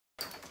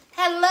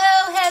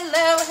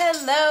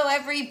Hello,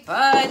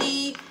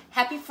 everybody.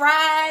 Happy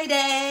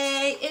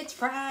Friday. It's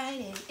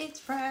Friday. It's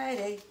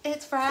Friday.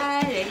 It's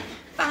Friday.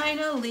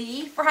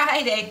 Finally,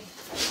 Friday.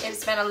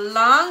 It's been a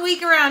long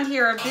week around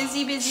here. A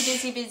busy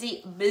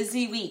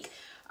week.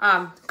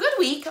 Good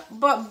week,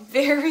 but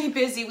very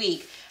busy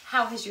week.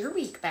 How has your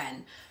week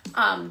been?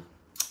 I'm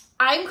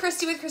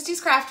Christy with Christy's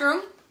Craft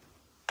Room.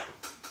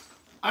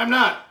 I'm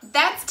not.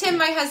 That's Tim,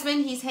 my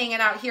husband. He's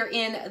hanging out here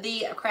in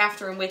the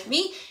craft room with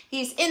me.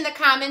 He's in the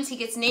comments. He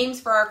gets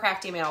names for our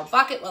crafty mail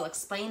bucket. We'll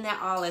explain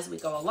that all as we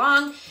go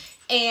along.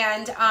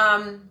 And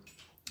yeah,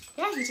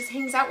 he just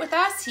hangs out with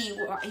us. He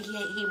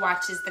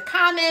watches the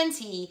comments.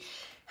 He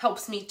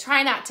helps me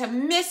try not to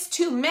miss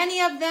too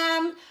many of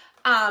them.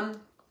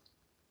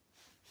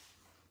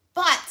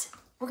 But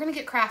we're gonna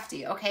get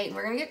crafty, okay?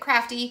 We're gonna get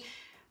crafty.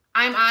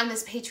 I'm on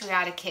this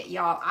Patriotic kit,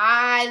 y'all.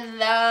 I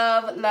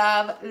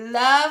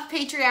love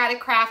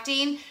Patriotic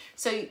crafting.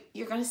 So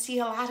you're going to see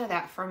a lot of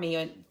that from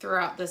me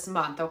throughout this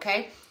month,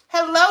 okay?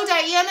 Hello,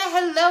 Diana.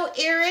 Hello,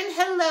 Erin.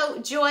 Hello,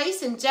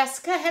 Joyce and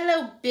Jessica.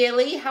 Hello,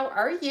 Billy. How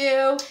are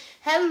you?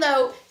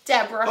 Hello,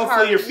 Deborah.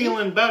 Hopefully you're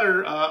feeling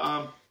better,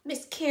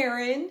 Miss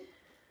Karen.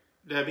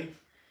 Debbie.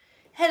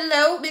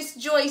 Hello, Miss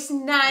Joyce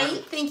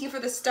Knight. Thank you for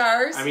the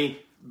stars.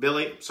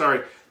 Billy,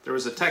 sorry. There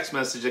was a text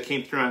message that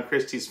came through on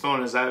Christy's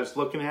phone as I was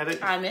looking at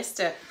it. I missed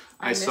it.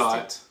 I saw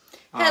it.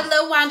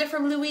 Hello, Wanda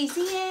from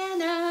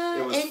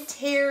Louisiana. And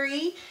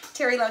Terry.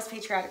 Terry loves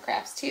Patriotic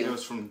Crafts, too. It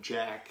was from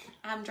Jack.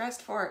 I'm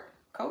dressed for it.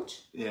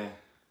 Coach? Yeah.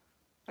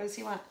 What does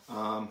he want?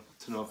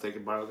 To know if they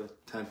could borrow the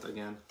tent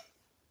again.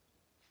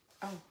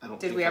 Oh.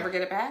 Did we ever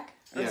get it back?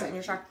 Or is it in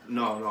your truck?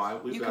 No.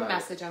 You can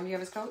message him. You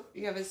have his coat?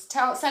 You have his...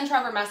 Send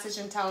Trevor a message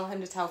and tell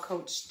him to tell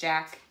Coach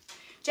Jack.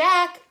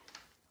 Jack!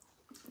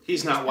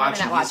 He's not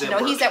watching.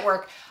 No, he's at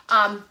work.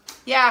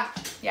 Yeah.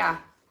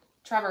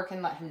 Trevor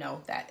can let him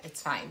know that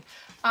it's fine.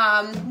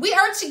 We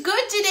are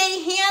good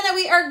today, Hannah.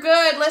 We are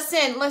good.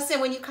 Listen.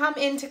 When you come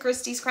into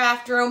Christy's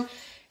Craft Room,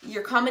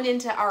 you're coming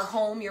into our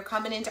home. You're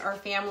coming into our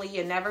family.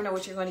 You never know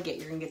what you're going to get.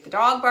 You're going to get the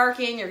dog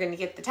barking. You're going to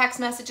get the text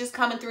messages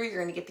coming through.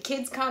 You're going to get the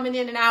kids coming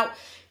in and out.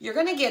 You're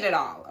going to get it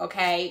all,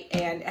 okay?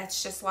 And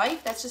that's just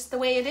life. That's just the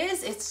way it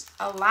is. It's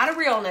a lot of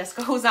realness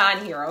goes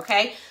on here,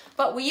 okay?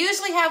 But we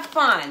usually have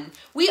fun.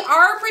 We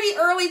are pretty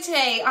early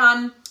today.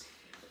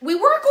 We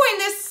were going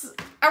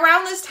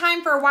around this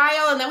time for a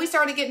while, and then we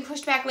started getting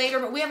pushed back later,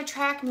 but we have a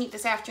track meet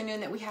this afternoon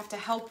that we have to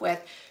help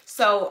with.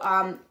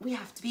 So we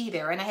have to be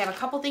there. And I have a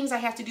couple things I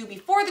have to do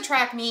before the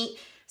track meet.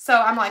 So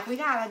I'm like, we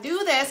got to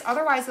do this.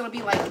 Otherwise, it'll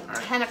be like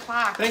 10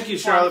 o'clock. Thank you,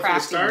 Charlotte, for the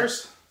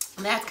stars.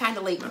 And that's kind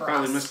of late for us. I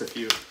probably missed a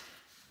few.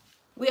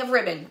 We have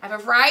ribbon. I have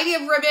a variety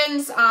of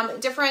ribbons,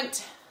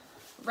 different...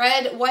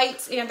 red,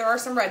 whites, and there are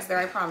some reds there,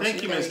 I promise you.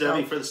 Thank you, Miss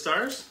Debbie, for the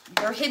stars.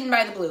 They're hidden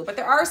by the blue, but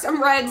there are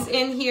some reds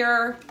in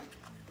here.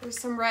 There's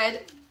some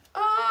red,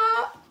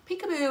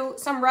 peekaboo,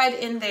 some red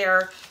in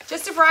there.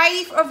 Just a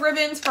variety of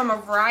ribbons from a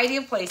variety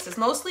of places,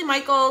 mostly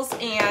Michael's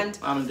and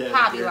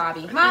Hobby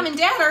Lobby. Mom and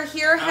Dad are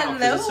here.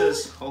 Hello.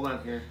 Hold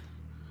on here.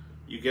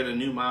 You get a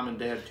new mom and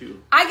dad,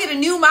 too. I get a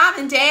new mom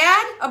and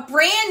dad? A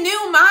brand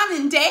new mom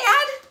and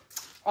dad?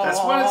 That's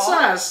what it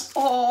says.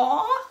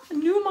 Aw, a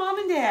new mom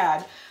and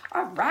dad.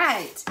 All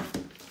right.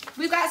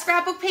 We've got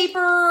scrapbook paper.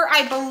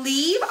 I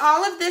believe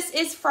all of this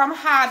is from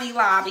Hobby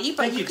Lobby.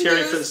 But Thank you,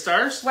 Terry, for the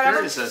stars.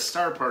 There is a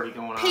star party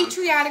going on.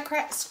 Patriotic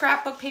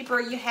scrapbook paper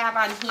you have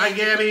on hand. Hi,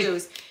 Gabby.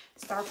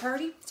 Star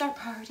party, star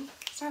party,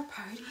 star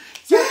party,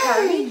 star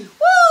party.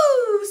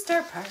 Woo!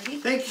 Star party.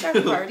 Thank you,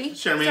 Star party.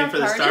 Charmaine, for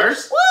the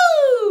stars.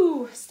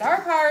 Woo!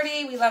 Star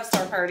party. We love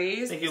star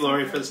parties. Thank you,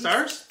 Lori, for the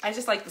stars. I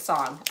just like the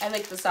song. I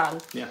like the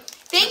song. Yeah.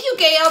 Thank you,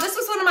 Gail. This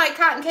was one of my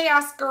Cotton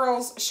Chaos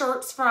Girls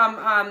shirts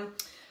from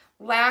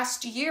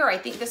last year. I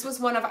think this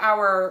was one of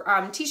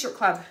our T-shirt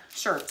club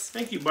shirts.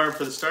 Thank you, Barb,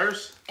 for the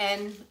stars.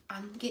 And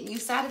I'm getting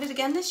use out of it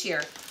again this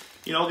year.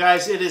 You know,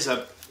 guys, it is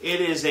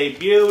a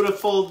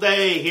beautiful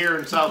day here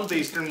in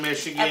southeastern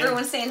Michigan.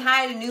 Everyone's saying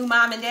hi to new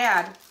mom and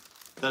dad.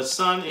 The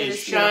sun is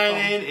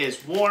shining.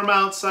 It's warm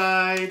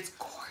outside. It's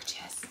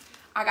gorgeous.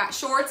 I got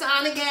shorts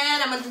on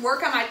again. I'm going to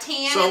work on my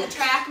tan at the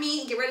track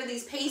meet and get rid of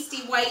these pasty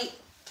white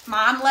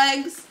mom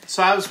legs.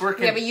 So I was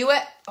working. We have a U.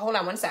 Hold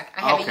on one sec.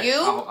 I have a U.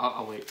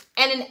 I'll wait.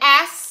 And an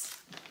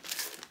S.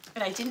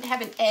 And I didn't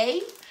have an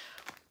A.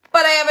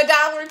 But I have a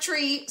Dollar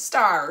Tree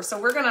star. So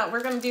we're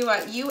gonna do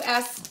a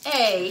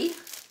USA.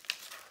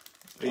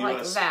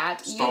 Like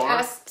that.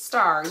 US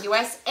star.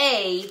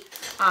 USA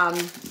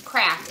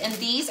craft. And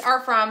these are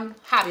from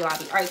Hobby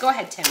Lobby. All right, go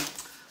ahead, Tim.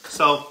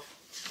 So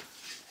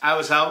I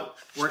was out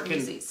working.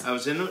 I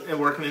was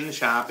working in the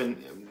shop,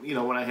 and you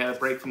know, when I had a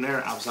break from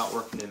there, I was out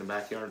working in the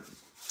backyard.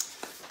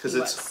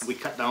 Because we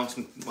cut down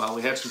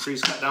we had some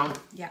trees cut down.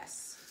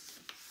 Yes.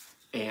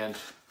 And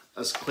I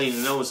was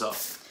cleaning those up.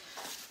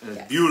 And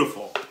it's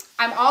beautiful.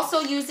 I'm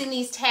also using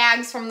these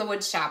tags from the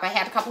wood shop. I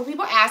had a couple of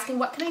people asking,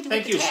 what can I do with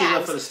the tags? Thank you,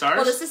 Sheila, for the stars.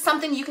 Well, this is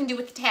something you can do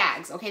with the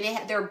tags. Okay,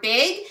 they're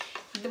big.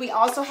 We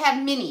also have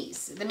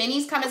minis. The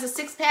minis come as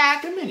a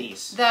 6-pack. The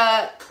minis.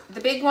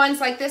 The big ones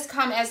like this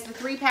come as the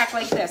 3-pack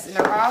like this. And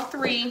they're all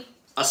 3.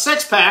 A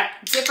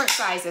 6-pack. Different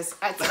sizes.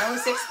 It's the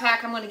only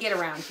 6-pack I'm going to get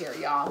around here,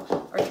 y'all.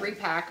 Or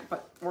 3-pack,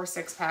 but or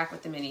 6-pack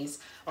with the minis.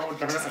 Oh,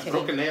 darn it. I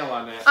broke a nail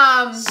on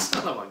that.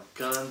 Son of a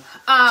gun.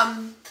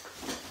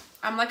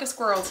 I'm like a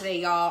squirrel today,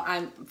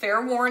 y'all.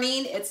 Fair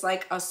warning, it's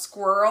like a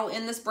squirrel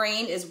in this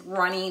brain is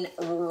running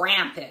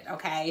rampant,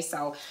 okay?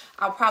 So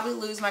I'll probably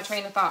lose my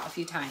train of thought a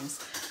few times.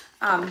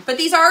 But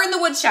these are in the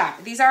wood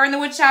shop. These are in the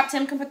wood shop.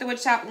 Tim can put the wood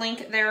shop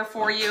link there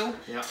for you.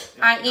 Yeah.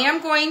 I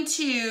am going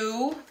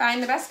to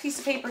find the best piece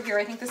of paper here.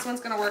 I think this one's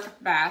going to work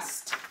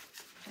best.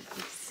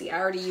 See, I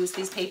already used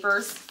these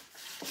papers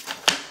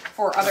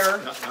for other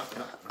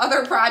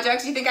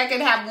projects. You think I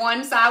could have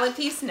one solid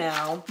piece?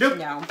 No. Nope.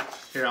 No.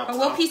 Here, but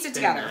we'll piece it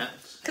together.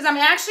 Because I'm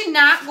actually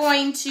not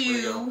going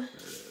to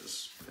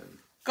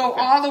go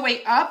all the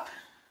way up.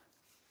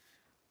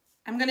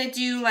 I'm going to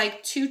do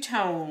like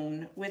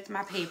two-tone with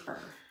my paper.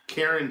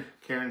 Karen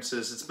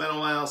says, it's been a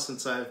while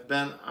since I've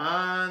been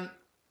on.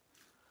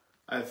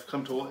 I've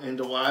come in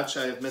to watch.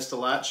 I have missed a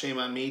lot. Shame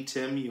on me,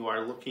 Tim. You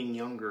are looking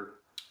younger.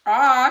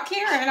 Aw,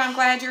 Karen, I'm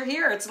glad you're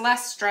here. It's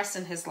less stress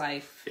in his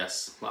life.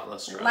 Yes, a lot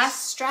less stress. Less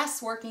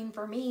stress working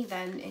for me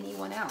than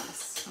anyone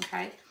else,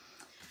 okay?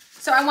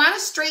 So I want a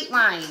straight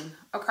line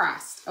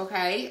across,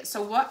 okay?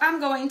 So what I'm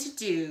going to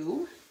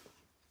do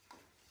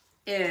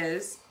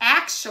is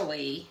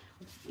actually...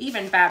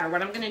 even better.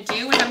 What I'm going to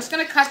do is I'm just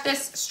going to cut this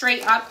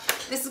straight up.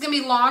 This is going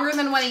to be longer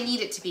than what I need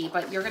it to be,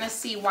 but you're going to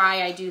see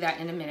why I do that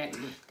in a minute.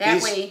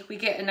 That way we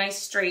get a nice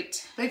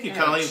straight Thank you, edge.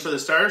 Colleen, for the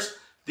stars.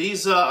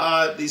 These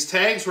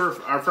tags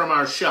are from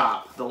our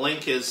shop. The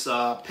link is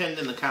pinned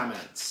in the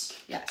comments.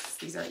 Yes,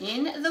 these are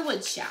in the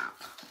wood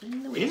shop.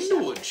 In the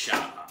wood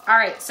shop. All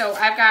right, so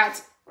I've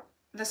got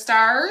the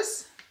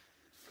stars.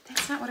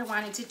 That's not what I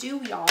wanted to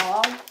do,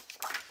 y'all.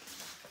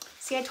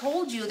 See, I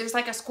told you there's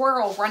like a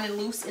squirrel running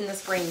loose in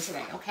this brain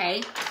today,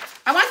 okay?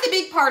 I want the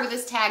big part of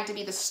this tag to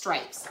be the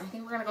stripes. I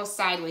think we're going to go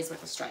sideways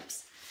with the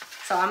stripes.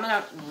 So I'm going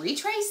to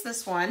retrace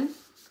this one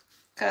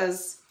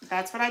because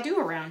that's what I do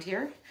around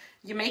here.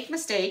 You make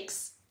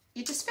mistakes,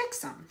 you just fix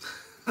them.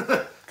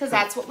 Because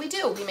that's what we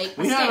do. We make mistakes.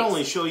 We not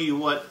only show you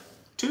what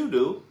to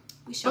do,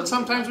 but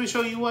sometimes we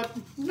show you what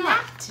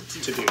not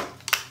to do.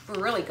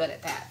 We're really good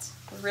at that.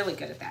 We're really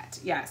good at that,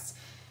 yes.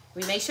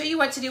 We may show you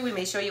what to do. We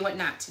may show you what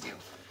not to do.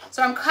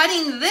 So I'm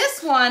cutting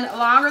this one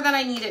longer than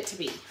I need it to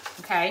be,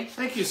 okay?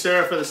 Thank you,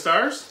 Sarah, for the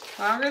stars.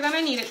 Longer than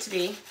I need it to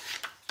be.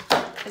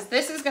 Because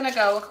this is going to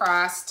go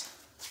across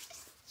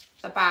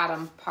the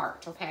bottom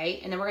part, okay?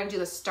 And then we're going to do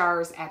the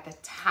stars at the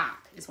top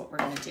is what we're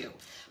going to do.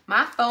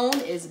 My phone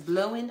is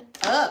blowing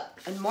up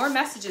and more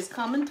messages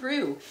coming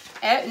through.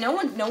 No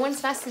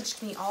one's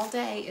messaged me all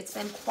day. It's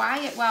been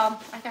quiet. Well,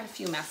 I got a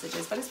few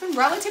messages, but it's been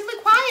relatively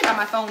quiet on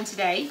my phone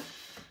today.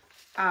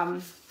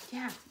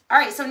 Yeah. All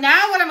right, so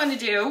now what I'm going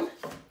to do,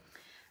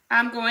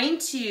 I'm going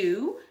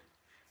to,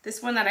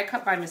 this one that I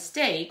cut by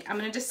mistake, I'm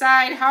going to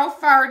decide how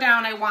far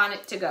down I want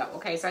it to go.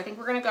 Okay, so I think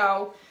we're going to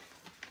go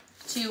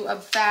to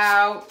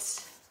about,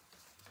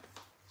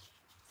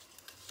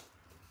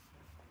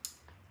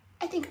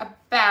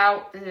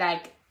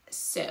 like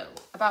so.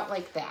 About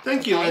like that.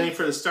 Thank you, Lenny,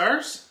 for the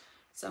stars.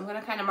 So I'm going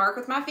to kind of mark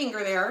with my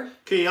finger there.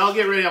 Okay, y'all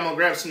get ready. I'm going to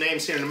grab some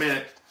names here in a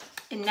minute.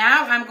 And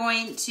now I'm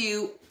going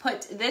to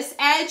put this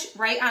edge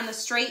right on the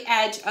straight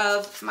edge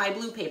of my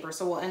blue paper.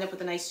 So we'll end up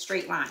with a nice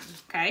straight line,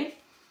 okay?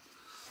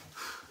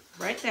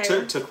 Right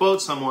there. To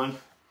quote someone,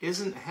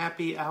 isn't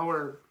happy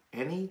hour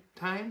any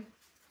time?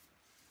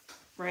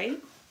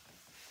 Right?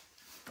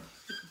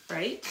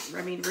 Right?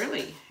 I mean,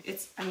 really.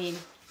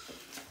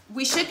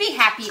 We should be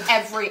happy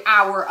every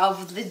hour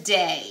of the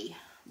day,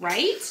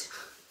 right?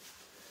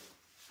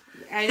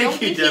 I don't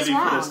think he's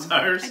wrong.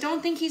 I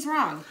don't think he's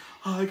wrong.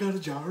 I got a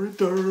jar of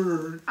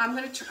dirt. I'm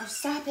gonna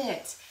stop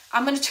it.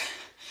 I'm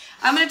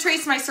gonna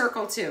trace my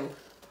circle too.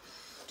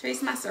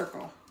 Trace my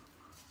circle.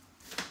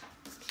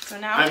 So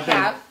now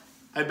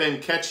I've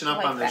been catching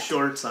up on the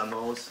shorts on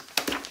those.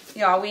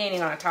 Y'all, we ain't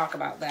even gonna talk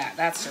about that.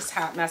 That's just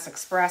Hot Mess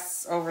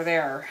Express over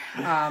there.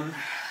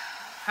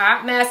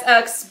 Hot Mess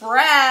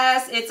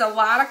Express. It's a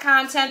lot of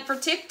content for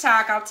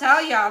TikTok. I'll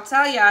tell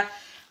you.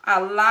 A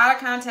lot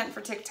of content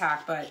for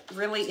TikTok, but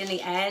really in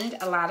the end,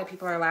 a lot of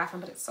people are laughing,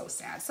 but it's so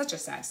sad. Such a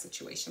sad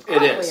situation all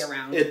the way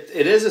around.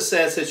 It is a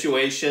sad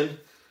situation.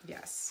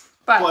 Yes.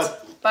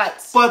 But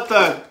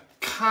the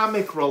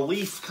comic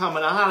relief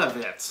coming out of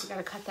it. We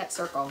gotta cut that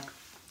circle.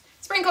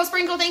 Sprinkle.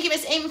 Thank you,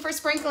 Miss Aim, for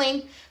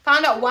sprinkling.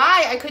 Found out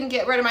why I couldn't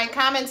get rid of my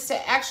comments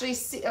to actually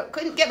see, to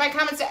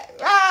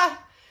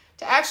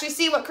actually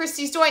see what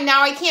Christy's doing.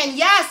 Now I can.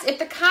 Yes, if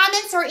the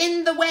comments are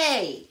in the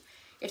way.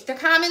 If the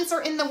comments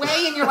are in the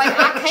way and you're like,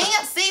 I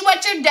can't see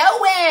what you're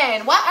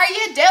doing. What are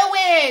you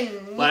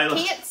doing? Lila,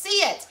 you can't see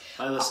it.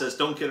 Lila says,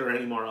 don't get her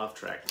any more off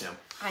track, Tim.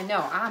 I know.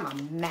 I'm a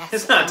mess.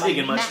 It's not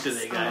taking much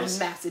today, guys.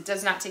 I'm a mess. It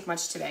does not take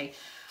much today.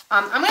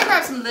 I'm going to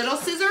grab some little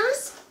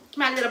scissors.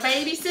 My little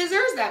baby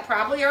scissors that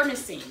probably are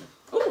missing.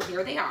 Oh,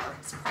 here they are.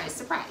 Surprise,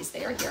 surprise.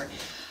 They are here.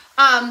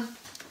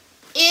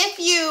 If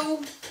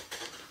you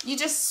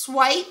just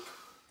swipe,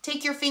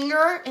 take your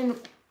finger and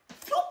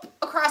floop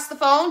across the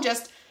phone,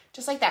 just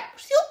like that.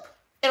 Floop,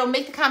 it'll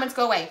make the comments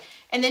go away.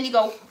 And then you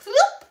go,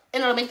 whoop,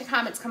 and it'll make the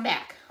comments come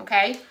back,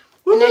 okay?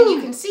 Woo! And then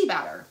you can see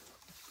better.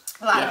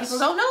 A lot of people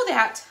don't know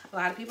that. A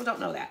lot of people don't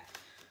know that.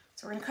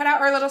 So we're going to cut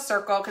out our little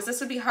circle because this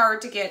would be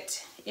hard to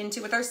get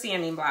into with our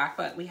sanding block,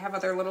 but we have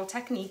other little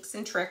techniques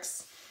and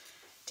tricks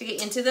to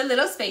get into the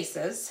little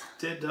spaces.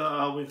 Did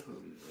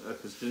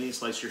because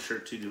Denise likes your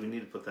shirt too, do we need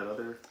to put that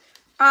other?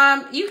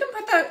 You can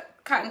put the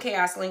Cotton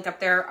Chaos link up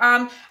there.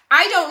 I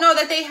don't know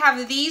that they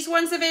have these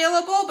ones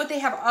available, but they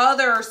have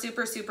other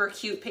super, super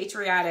cute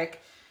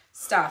Patriotic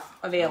stuff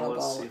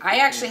available. I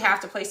actually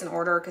have to place an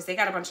order because they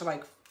got a bunch of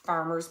like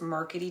farmers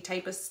markety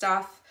type of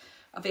stuff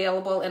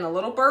available, and a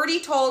little birdie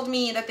told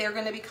me that they're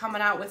going to be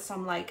coming out with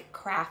some like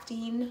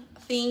crafting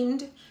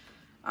themed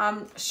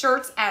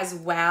shirts as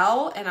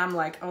well, and I'm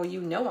like, oh, you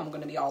know, I'm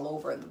going to be all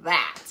over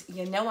that.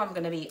 You know, I'm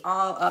going to be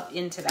all up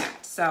into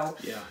that. So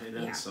yeah, and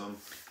then some.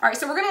 All right,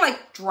 so we're going to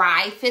like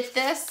dry fit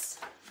this,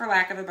 for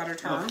lack of a better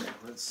term. Okay,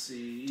 let's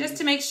see. Just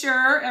to make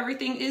sure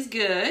everything is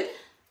good.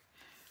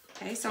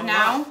 Okay, so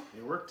now wow.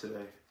 It worked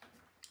today.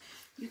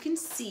 You can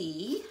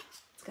see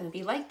it's going to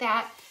be like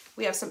that.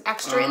 We have some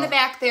extra in the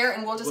back there,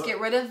 and we'll just get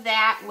rid of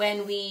that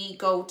when we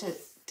go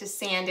to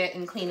sand it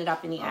and clean it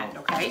up in the end,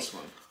 okay? So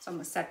I'm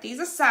going to set these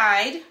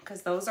aside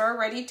because those are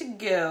ready to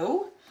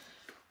go.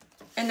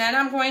 And then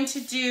I'm going to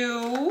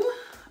do...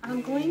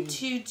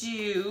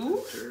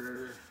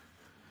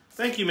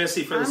 Thank you,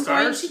 Missy, for the stars.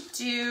 I'm going to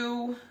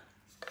do...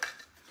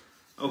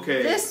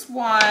 Okay. This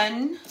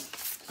one.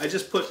 I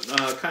just put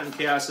Cotton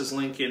Chaos's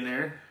link in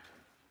there.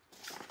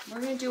 We're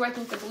going to do, I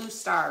think, the blue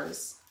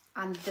stars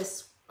on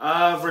this one.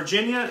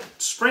 Virginia,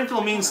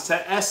 sprinkle means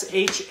to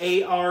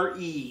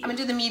S-H-A-R-E. I'm going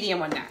to do the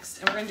medium one next.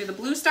 And we're going to do the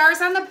blue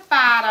stars on the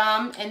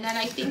bottom. And then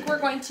I think we're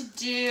going to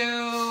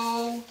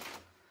do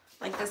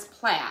like this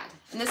plaid.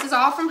 And this is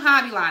all from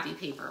Hobby Lobby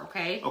paper,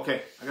 okay?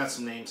 Okay, I got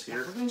some names here.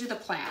 We're going to do the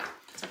plaid.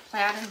 It's a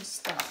plaid and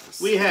stars.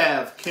 We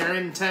have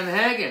Karen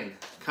Tenhagen,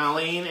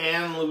 Colleen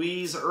Ann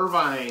Louise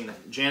Irvine,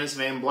 Janice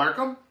Van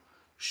Blarkum,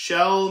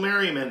 Shell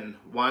Merriman,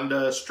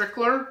 Wanda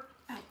Strickler,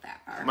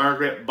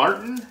 Margaret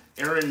Barton,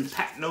 Erin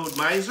Patnode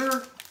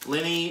Miser,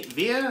 Lenny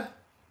Villa,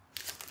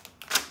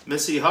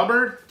 Missy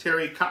Hubbard,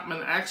 Terry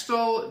Cotman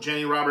Axtell,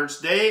 Jenny Roberts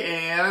Day,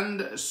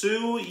 and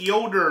Sue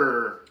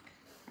Yoder.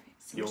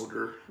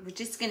 Yoder. We're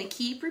just going to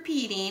keep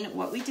repeating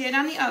what we did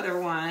on the other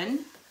one.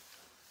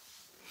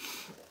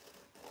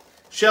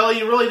 Shelly,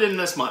 you really didn't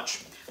miss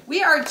much.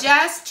 We are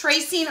just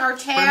tracing our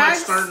tags. Pretty much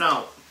starting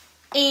out.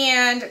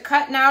 And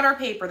cutting out our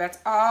paper. That's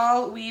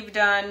all we've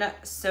done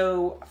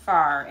so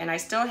far. And I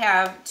still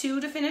have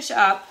 2 to finish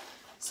up.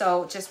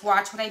 So just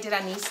watch what I did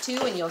on these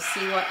 2 and you'll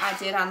see what I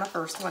did on the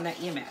first one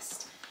that you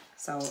missed.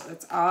 So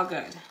it's all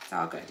good. It's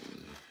all good.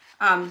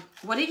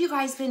 What have you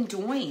guys been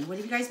doing? What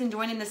have you guys been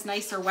doing in this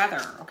nicer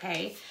weather,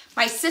 okay?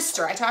 My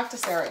sister, I talked to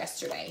Sarah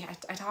yesterday.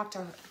 I talked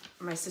to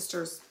my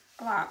sisters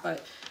a lot,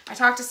 but I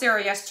talked to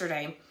Sarah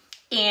yesterday.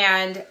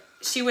 And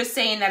she was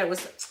saying that it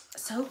was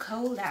so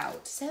cold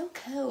out. So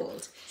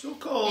cold. So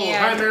cold. And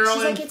hi, Marilyn.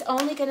 she's like, it's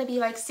only going to be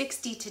like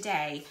 60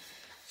 today.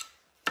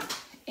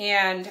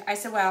 And I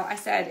said, well, I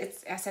said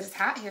it's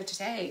hot here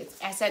today.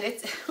 I said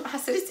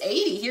it's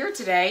 80 here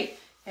today.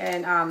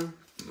 And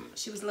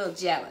she was a little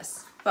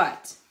jealous.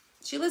 But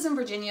she lives in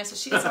Virginia, so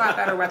she gets a lot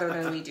better weather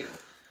than we do.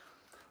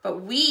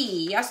 But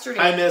yesterday.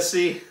 Hi,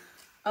 Missy.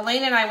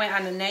 Elaine and I went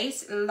on a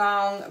nice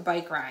long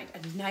bike ride.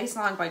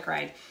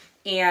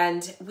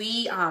 And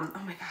we, oh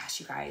my gosh,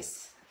 you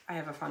guys. I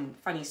have a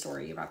funny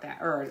story about that,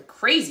 or a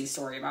crazy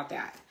story about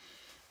that.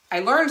 I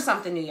learned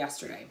something new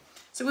yesterday.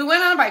 So we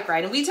went on a bike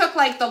ride, and we took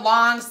like the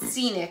long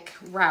scenic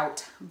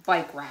route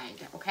bike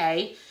ride,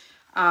 okay?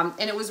 And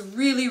it was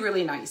really,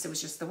 really nice. It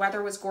was just, the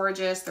weather was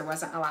gorgeous. There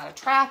wasn't a lot of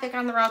traffic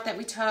on the route that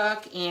we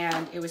took,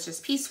 and it was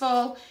just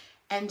peaceful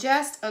and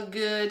just a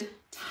good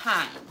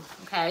time,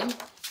 okay?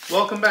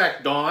 Welcome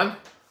back, Dawn.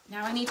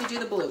 Now I need to do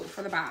the blue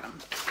for the bottom.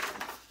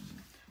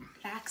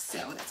 Like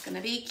so. That's going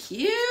to be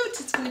cute.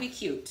 It's going to be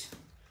cute.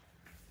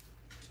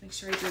 Make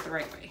sure I do it the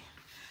right way.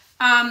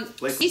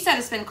 She said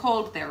it's been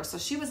cold there, so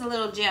she was a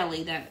little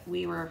jelly that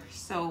we were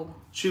so...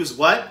 She was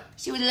what?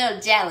 She was a little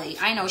jelly.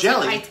 I know.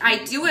 Jelly? So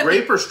I do it...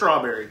 Grape or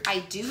strawberry? I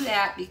do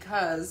that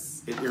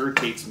because... It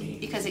irritates me.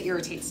 Because it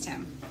irritates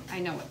Tim. I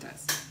know it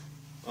does.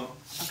 Oh.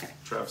 Okay.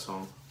 Trev's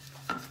home.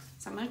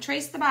 So I'm going to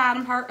trace the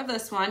bottom part of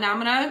this one. Now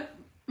I'm going to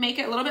make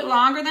it a little bit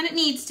longer than it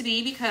needs to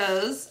be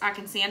because I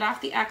can sand off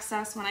the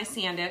excess when I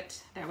sand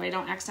it. That way I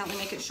don't accidentally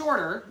make it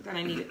shorter than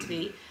I need it to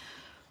be.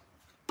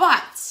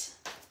 But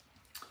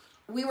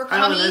we were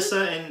coming... Hi,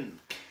 Vanessa in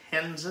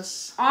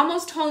Kansas.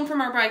 Almost home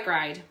from our bike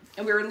ride.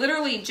 And we were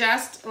literally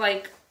just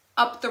like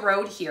up the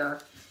road here.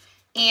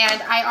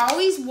 And I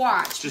always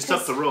watch. Just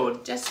up the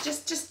road.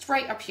 Just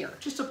right up here.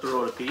 Just up the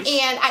road a piece.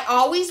 And I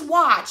always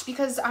watch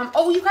because,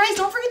 oh, you guys,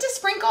 don't forget to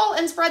sprinkle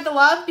and spread the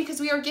love because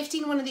we are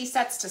gifting one of these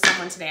sets to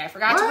someone today. I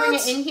forgot to bring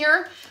it in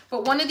here.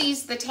 But one of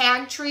these, the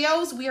tag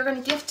trios, we are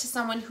going to gift to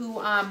someone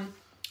who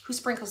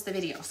sprinkles the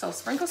video. So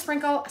sprinkle,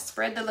 sprinkle,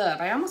 spread the love.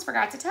 I almost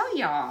forgot to tell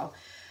y'all.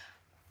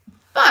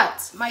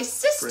 But my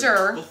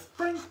sister,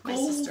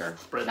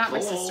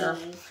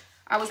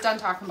 I was done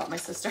talking about my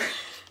sister.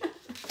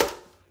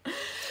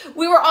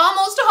 We were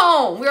almost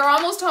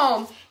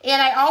home. And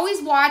I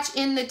always watch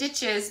in the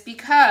ditches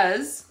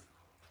because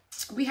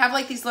we have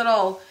like these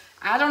little,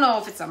 I don't know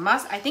if it's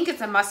I think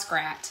it's a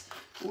muskrat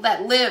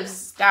that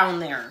lives down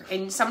there.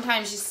 And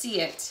sometimes you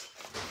see it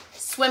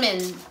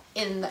swimming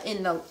in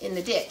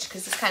the ditch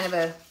because it's kind of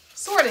a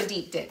sort of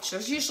deep ditch.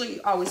 There's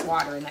usually always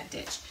water in that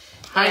ditch.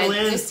 And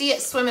you see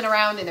it swimming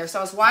around in there. So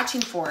I was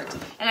watching for it.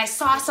 And I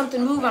saw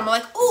something move. I'm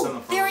like,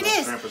 oh, there it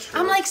is.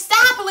 I'm like,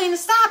 stop, Elena,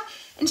 stop.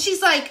 And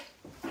she's like,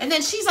 and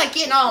then she's like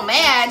getting all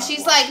mad.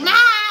 She's like,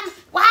 Mom,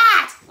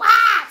 what?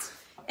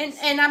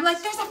 And I'm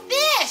like, there's a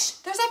fish.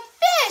 There's a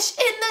fish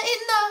in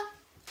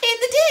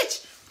the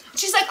ditch.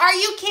 She's like, are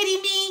you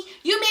kidding me?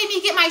 You made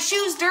me get my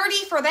shoes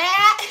dirty for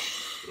that?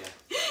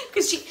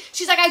 Because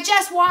she's like, I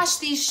just washed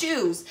these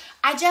shoes.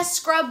 I just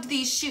scrubbed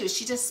these shoes.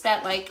 She just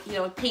spent like,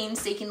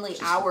 painstakingly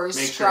hours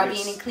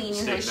scrubbing and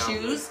cleaning her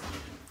shoes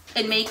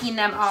and making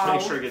them all.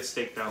 Make sure it gets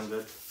staked down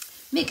good.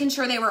 Making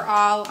sure they were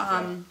all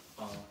done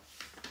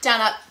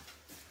up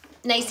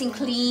nice and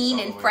clean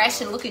and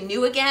fresh and looking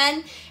new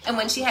again. And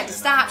when she had to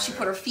stop, she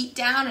put her feet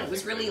down and it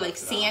was really like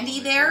sandy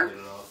there.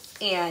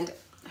 And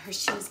her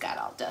shoes got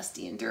all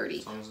dusty and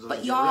dirty.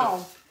 But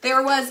y'all,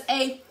 there was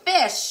a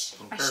fish.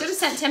 I should have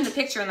sent Tim the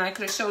picture and then I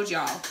could have showed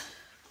y'all.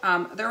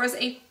 There was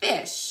a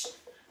fish.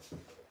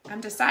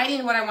 I'm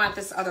deciding what I want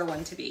this other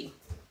one to be.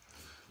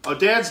 Oh,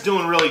 Dad's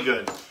doing really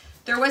good.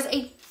 There was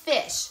a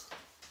fish.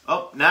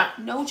 Oh,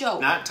 no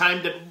joke. Not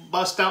time to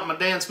bust out my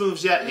dance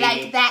moves yet, Amy.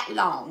 Like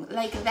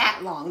that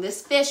long.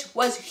 This fish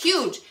was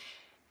huge.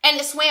 And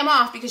it swam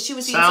off because she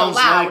was being so loud.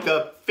 Sounds like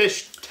a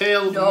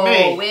fish-tailed me.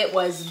 No, it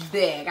was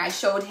big. I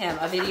showed him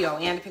a video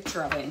and a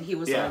picture of it, and he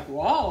was like,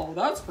 wow,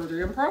 that's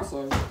pretty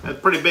impressive. That's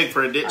pretty big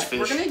for a ditch fish.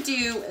 We're going to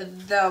do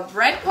the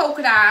red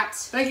polka dot.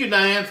 Thank you,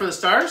 Diane, for the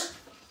stars.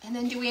 And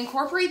then do we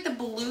incorporate the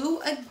blue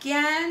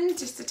again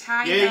just to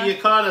tie Yeah, you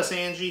caught us,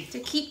 Angie. To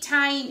keep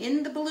tying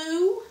in the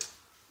blue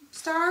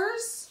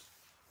stars?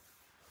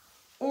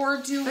 Or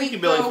do we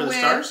go with the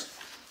stars.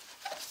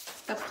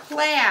 The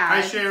plaid?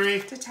 Hi,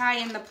 Sherry. To tie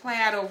in the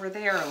plaid over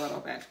there a little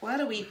bit. What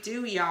do we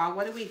do, y'all?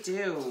 What do we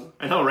do?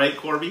 I know, right,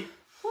 Corby?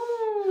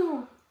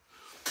 Woo.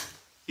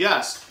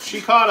 Yes,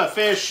 she caught a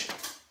fish.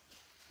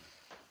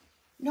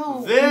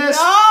 No.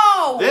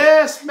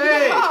 This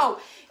big. No.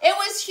 It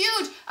was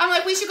huge. I'm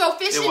like, we should go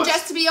fishing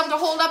just to be able to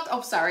hold up.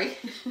 Oh, sorry.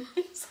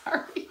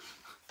 Sorry.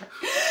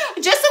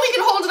 Just so we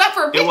can hold it up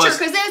for a picture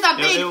because there's a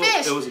big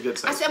fish. It was a good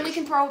size. I said we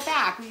can throw it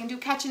back. We can do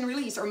catch and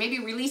release, or maybe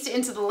release it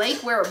into the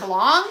lake where it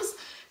belongs.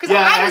 It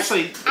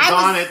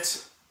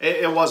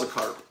was a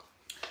carp.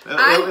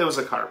 It was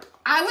a carp.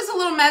 I was a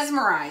little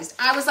mesmerized.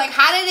 I was like,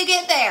 how did it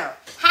get there?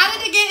 How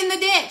did it get in the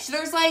ditch?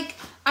 There's like,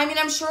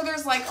 I'm sure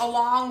there's like a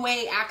long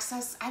way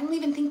access. I don't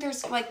even think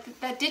there's like,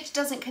 that ditch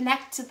doesn't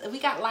connect to, we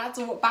got lots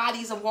of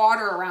bodies of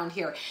water around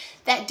here.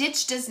 That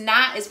ditch does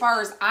not, as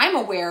far as I'm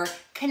aware,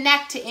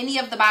 connect to any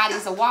of the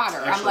bodies of water.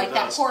 Actually, I'm like,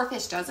 that poor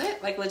fish, does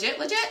it? Like legit?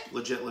 Legit.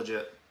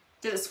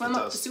 Did it swim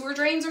up the sewer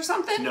drains or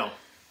something? No.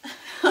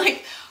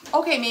 Like,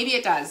 okay, maybe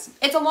it does.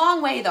 It's a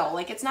long way though.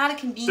 Like, it's not a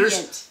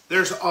convenient.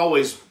 There's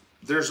always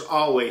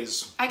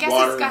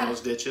water in those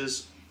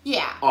ditches.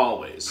 Yeah.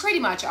 Always. Pretty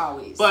much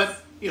always.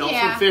 But,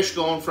 from fish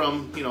going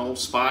from,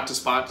 spot to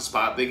spot to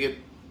spot, they get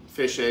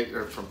fish egg,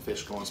 or from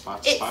fish going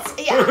spot to spot.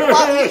 Yeah,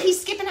 well,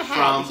 he's skipping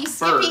ahead.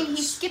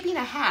 He's skipping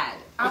ahead.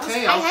 I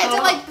had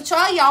to like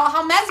tell y'all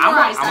how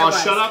mesmerized I was.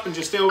 I'm gonna shut up and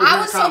just stay over here.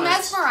 I was so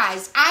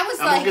mesmerized. I was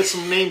I'm gonna get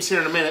some names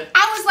here in a minute.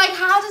 I was like,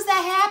 how does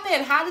that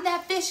happen? How did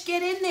that fish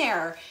get in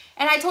there?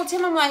 And I told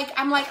Tim,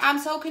 I'm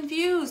so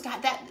confused.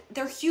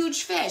 They're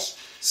huge fish.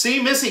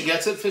 See, Missy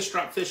gets it. Fish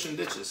drop fish in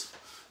ditches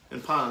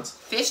and ponds.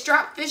 Fish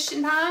drop fish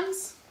in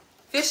ponds?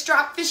 Fish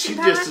drop fish in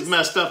ponds? She's just as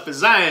messed up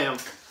as I am.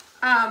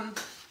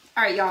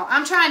 All right, y'all.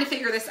 I'm trying to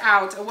figure this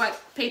out, what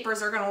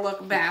papers are going to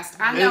look best.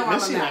 I know I'm a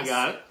mess. Missy and I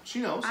got it. She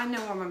knows. I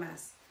know I'm a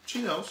mess.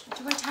 She knows.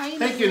 Do I tie in?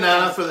 Thank you,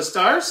 Nana, for the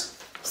stars.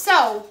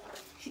 So,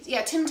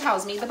 yeah, Tim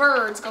tells me the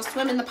birds go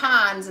swim in the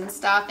ponds and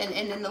stuff and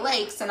in the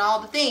lakes and all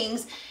the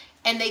things,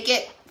 and they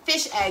get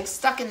fish eggs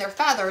stuck in their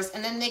feathers,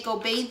 and then they go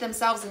bathe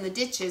themselves in the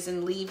ditches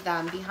and leave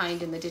them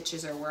behind in the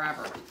ditches or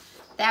wherever.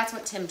 That's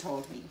what Tim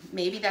told me.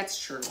 Maybe that's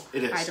true.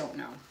 It is. I don't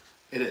know.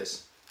 It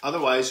is.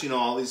 Otherwise,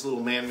 all these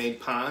little man-made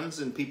ponds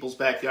in people's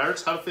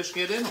backyards, how do fish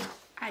get in them?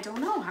 I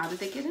don't know. How did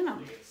they get in them?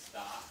 They get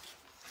stock.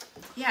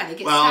 Yeah, they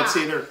get stock. It's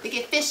either... They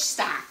get fish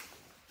stock.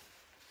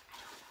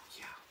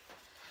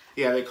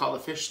 Yeah, they call it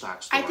the fish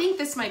stock store. I think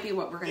this might be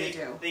what we're going to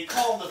do. They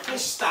call the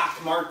fish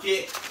stock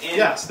market. And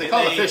yes, they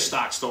call it the fish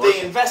stock store.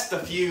 They invest a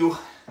few.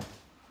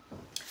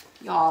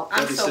 Y'all,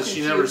 I'm Debbie so says confused.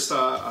 she never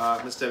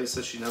saw, Miss Debbie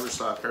says she never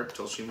saw a carp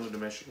until she moved to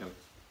Michigan.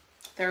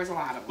 There's a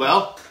lot of them.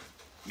 Well,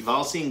 you've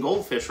all seen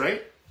goldfish,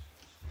 right?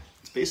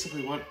 It's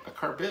basically what a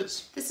carp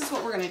is. This is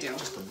what we're going to do.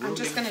 I'm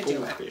just going to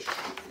do it. Goldfish.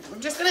 I'm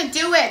just going to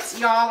do it,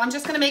 y'all. I'm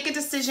just going to make a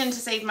decision to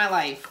save my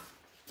life.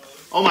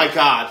 Oh my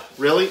God.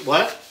 Really?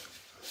 What?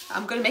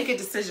 I'm going to make a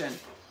decision.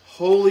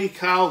 Holy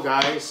cow,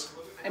 guys.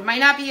 It might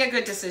not be a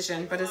good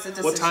decision, but it's a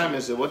decision. What time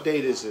is it? What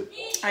date is it?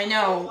 I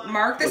know.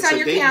 Mark this What's on the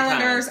your date and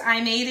calendars. time?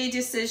 I made a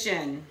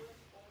decision.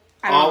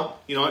 I don't know.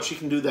 You know what? She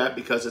can do that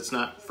because it's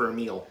not for a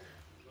meal.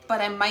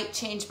 But I might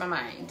change my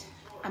mind.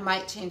 I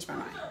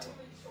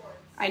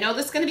know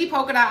this is going to be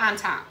polka dot on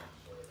top.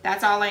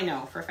 That's all I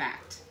know for a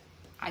fact.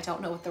 I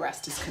don't know what the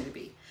rest is going to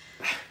be.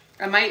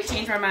 I might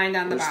change my mind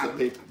on the bottom.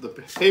 The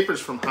paper's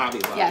from Hobby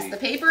Lobby. Yes, the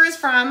paper is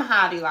from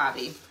Hobby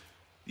Lobby.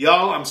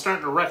 Y'all, I'm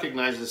starting to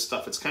recognize this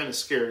stuff. It's kind of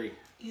scary.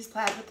 Use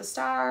plaid with the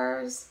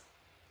stars.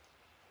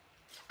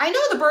 I know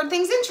the bird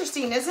thing's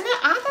interesting, isn't it?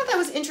 I thought that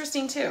was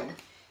interesting too.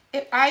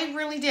 I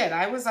really did.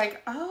 I was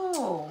like,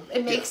 oh,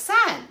 it makes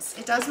sense.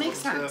 It does make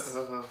sense.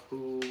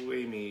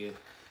 Amy,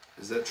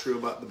 is that true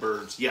about the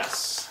birds?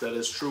 Yes, that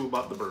is true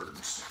about the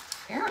birds.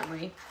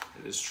 Apparently.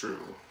 It is true.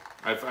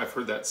 I've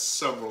heard that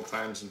several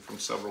times and from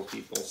several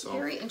people. So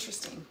very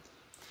interesting.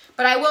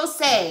 But I will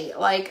say,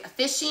 like,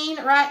 fishing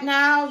right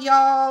now,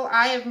 y'all,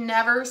 I have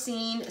never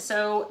seen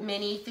so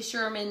many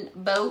fishermen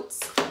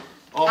boats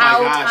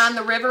out on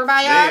the river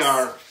by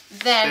us.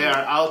 They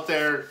are out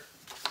there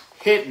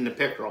hitting the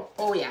pickerel.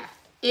 Oh, yeah.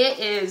 It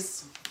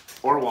is.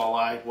 Or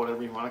walleye,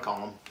 whatever you want to call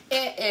them.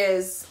 It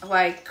is,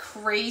 like,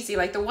 crazy.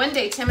 Like, the one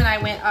day Tim and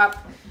I went up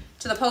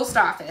to the post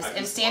office,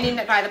 and standing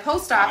by the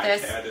post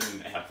office,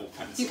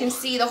 you can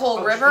see the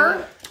whole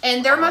river,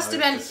 and there must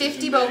have been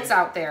 50 boats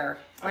out there.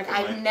 Like,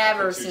 I've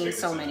never seen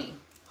so many.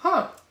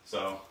 Huh.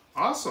 So,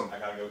 awesome. I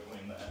gotta go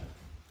clean that.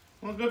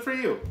 Well, good for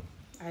you.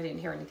 I didn't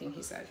hear anything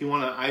he said. He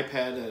won an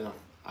iPad and an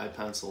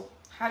iPencil.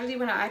 How did he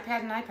win an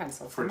iPad and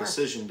iPencil? For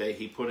Decision Day,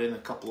 he put in a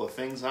couple of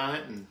things on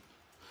it, and...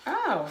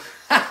 Oh.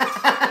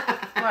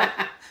 What?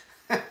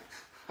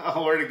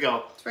 Oh, where'd it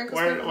go?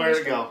 Where'd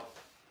it go?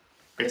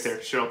 Right there,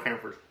 Cheryl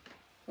Cranford.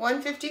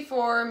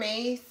 1:54,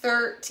 May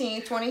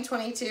 13th,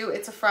 2022.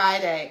 It's a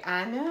Friday.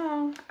 I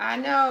know.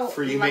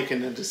 For you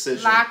making a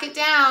decision. Lock it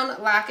down,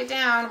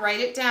 write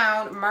it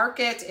down, mark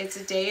it. It's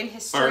a day in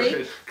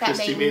history that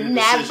may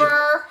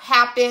never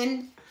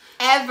happen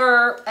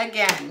ever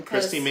again.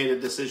 Christy made a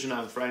decision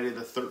on Friday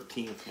the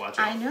 13th. Watch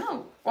out. I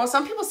know. Well,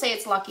 some people say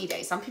it's lucky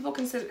day. Some people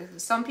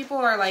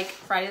are like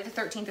Friday the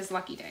 13th is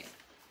lucky day.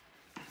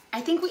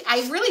 I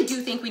really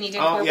do think we need to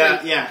incorporate. Oh,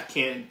 yeah.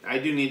 I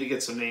do need to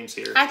get some names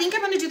here. I think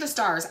I'm going to do the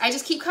stars. I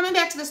just keep coming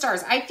back to the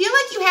stars. I feel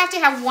like you have to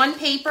have one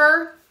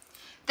paper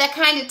that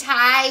kind of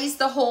ties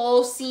the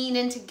whole scene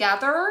in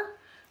together.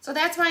 So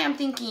that's why I'm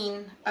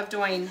thinking of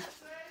doing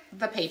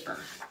the paper.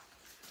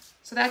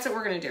 So that's what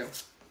we're going to do.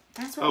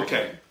 That's what we're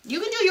doing.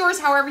 You can do yours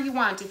however you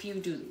want if you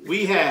do.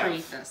 We have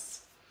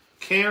this.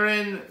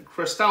 Karen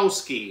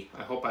Krastowski.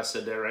 I hope I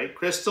said that right.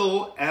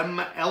 Crystal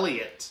M.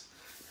 Elliott.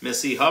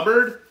 Missy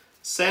Hubbard.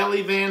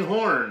 Sally Van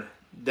Horn,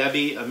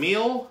 Debbie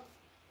Emile,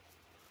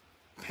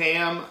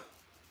 Pam.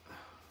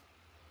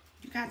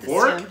 You got this,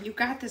 Vork? Tim. You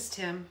got this,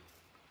 Tim.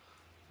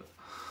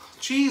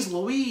 Jeez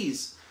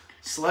Louise.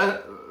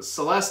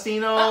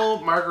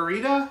 Celestino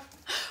Margarita.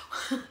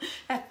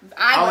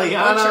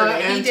 Aliana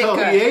Anto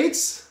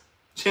Yates.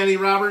 Jenny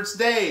Roberts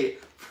Day.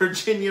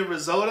 Virginia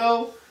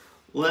Risotto.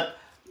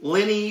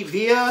 Lenny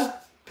Villa.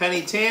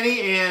 Penny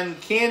Tanny and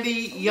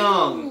Candy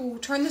Young. Ooh,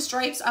 turn the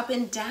stripes up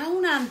and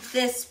down on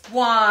this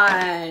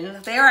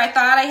one. There, I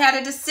thought I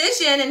had a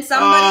decision and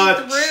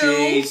somebody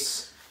threw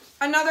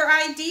another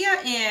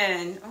idea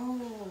in.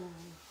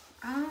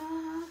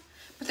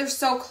 But they're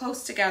so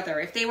close together.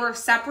 If they were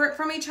separate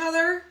from each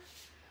other,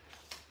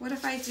 what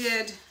if I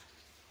did...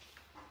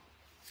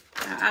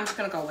 I'm just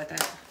going to go with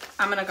it.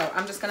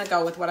 I'm just going to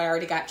go with what I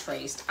already got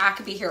traced. I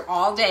could be here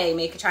all day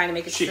trying to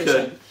make a decision. She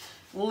could.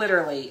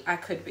 Literally, I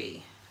could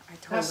be. I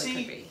totally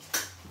could be.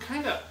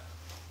 Kind of.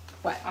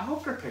 What? I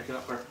hope they're picking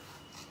up our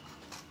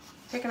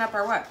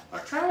what? Our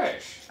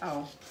trash.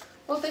 Oh.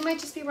 Well, they might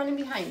just be running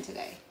behind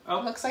today.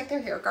 Oh. Looks like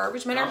they're here.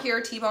 Garbage men are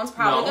here. T-Bone's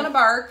probably going to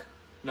bark.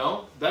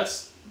 No,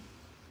 that's...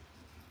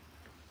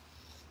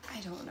 I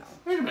don't know.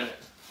 Wait a minute.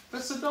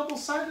 That's a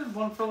double-sided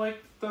one for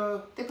like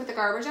the... They put the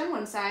garbage on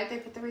one side. They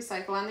put the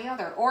recycle on the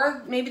other.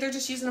 Or maybe they're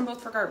just using them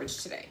both for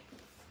garbage today.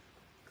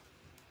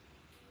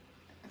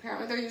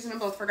 Apparently they're using them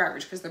both for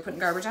garbage because they're putting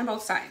garbage on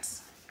both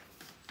sides.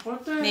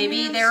 What the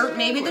maybe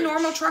the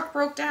normal truck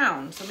broke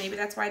down, so maybe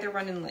that's why they're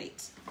running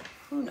late.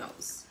 Who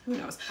knows?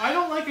 I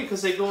don't like it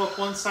because they go up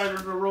one side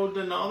of the road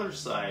than the other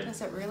side.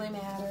 Does it really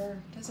matter?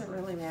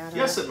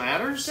 Yes, it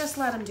matters. Just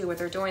let them do what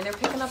they're doing. They're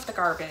picking up the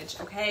garbage,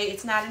 okay?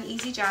 It's not an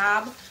easy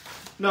job.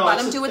 No,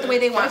 let them do it the way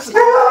they want to.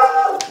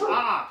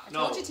 I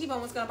told you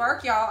T-Bone was going to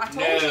bark, y'all. I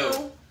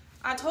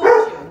told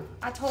you.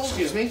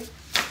 Excuse me?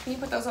 Can you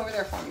put those over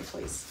there for me,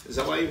 please? Is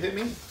that why you hit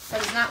me?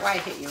 That is not why I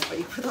hit you, but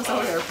you put those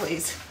over there,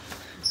 please.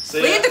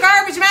 Leave the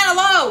garbage man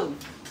alone!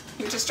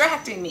 You're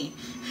distracting me.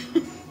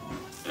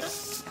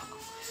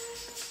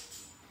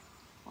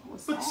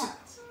 What was that?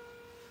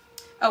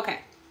 Okay.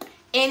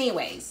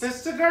 Anyways.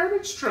 That's the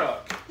garbage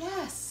truck.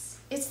 Yes.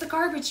 It's the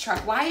garbage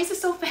truck. Why is it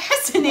so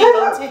fascinating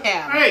to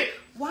him? Hey.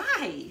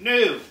 Why?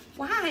 No.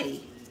 Why?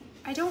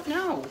 I don't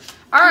know.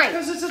 All right.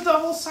 Because it's a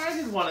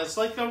double-sided one. It's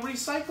like a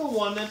recycle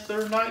one that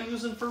they're not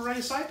using for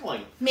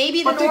recycling.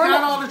 Maybe But they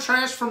got all the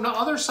trash from the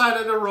other side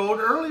of the road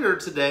earlier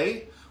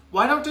today.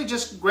 Why don't they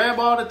just grab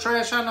all the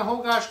trash on the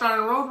whole gosh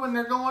darn road when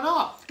they're going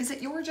up? Is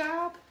it your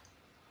job?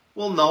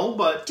 Well, no,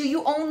 but... Do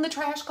you own the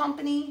trash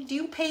company? Do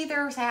you pay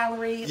their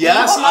salary?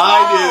 Yes,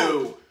 I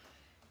do.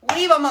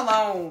 Leave them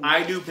alone.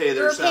 I do pay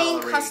their salary. They're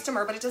a paying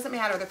customer, but it doesn't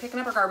matter. They're picking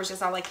up our garbage.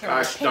 That's all I care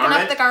about. Gosh, They're picking darn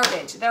up it. the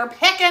garbage. They're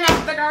picking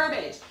up the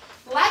garbage.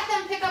 Let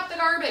them pick up the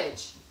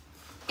garbage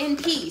in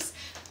peace.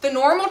 The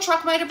normal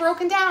truck might have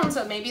broken down,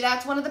 so maybe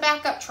that's one of the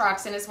backup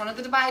trucks and it's one of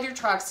the divider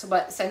trucks.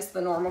 But since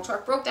the normal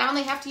truck broke down,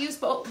 they have to use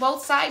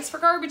both sides for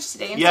garbage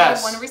today instead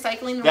of one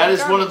recycling and that one is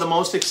garbage. one of the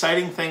most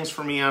exciting things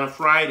for me on a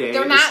Friday.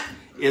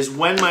 Is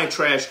when my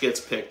trash gets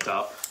picked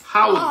up,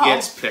 how it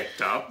gets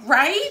picked up.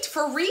 Right?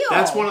 For real.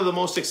 That's one of the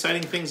most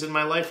exciting things in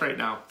my life right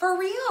now. For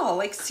real.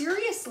 Like,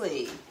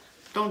 seriously.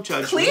 Don't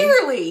judge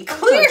me.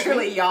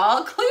 Clearly,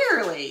 y'all.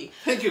 Clearly.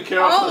 Thank you,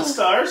 Carol, for the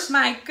stars.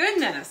 My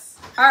goodness.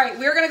 All right,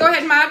 we're going to go ahead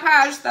and Mod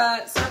Podge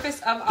the surface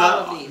of all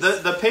of these.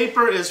 The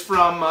paper is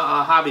from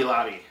Hobby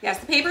Lobby. Yes,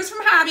 the paper's from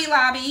Hobby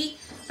Lobby.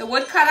 The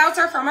wood cutouts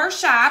are from our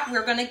shop.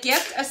 We're going to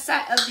gift a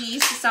set of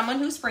these to someone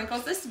who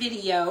sprinkles this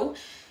video.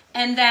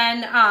 And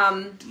then...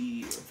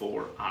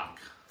 D4-Ock.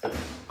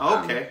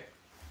 Okay.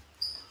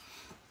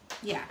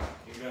 Yeah.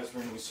 You guys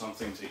bring me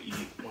something to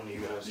eat when you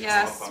guys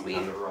Yes, come up. I'm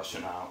kind of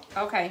rushing out.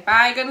 Okay,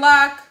 bye. Good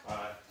luck.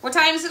 Bye. What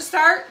time does it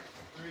start?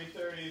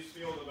 3:30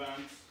 field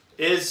events.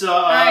 Is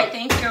All right,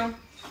 thank you.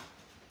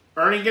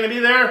 Ernie gonna be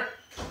there?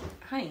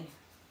 Honey.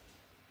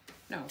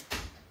 No.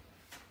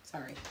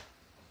 Sorry.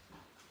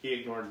 He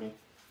ignored me.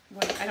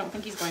 What? I don't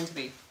think he's going to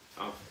be.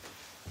 Oh.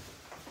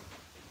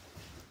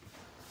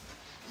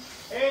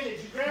 Hey, did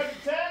you grab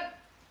the tent?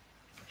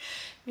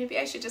 Maybe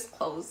I should just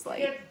close, like...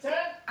 Get the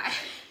tent?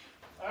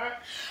 Alright.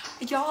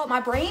 Y'all, my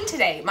brain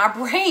today. My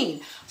brain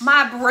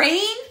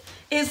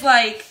is,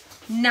 like,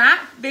 not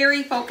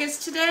very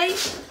focused today.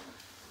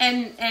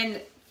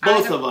 And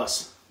Both of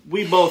us.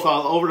 We both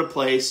all over the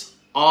place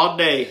all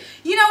day.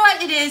 You know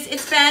what it is?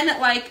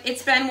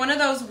 It's been one of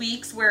those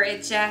weeks where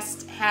it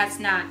just has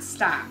not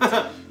stopped.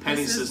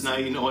 Penny says, now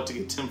you know what to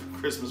get Tim for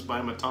Christmas. Buy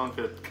him a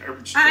Tonka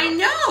garbage truck. I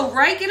know,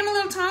 right? Get him a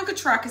little Tonka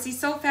truck because he's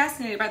so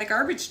fascinated by the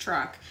garbage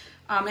truck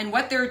and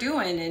what they're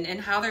doing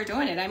and how they're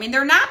doing it. I mean,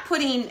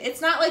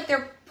 it's not like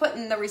they're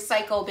putting the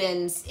recycle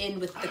bins in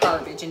with the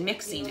garbage and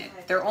mixing it.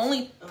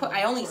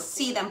 I only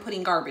see them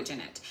putting garbage in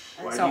it.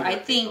 Why So do you I have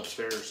to think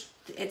upstairs?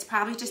 it's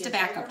probably just a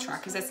backup truck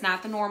because it's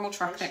not the normal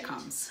truck that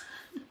comes.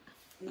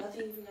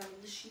 Nothing even on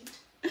the sheet.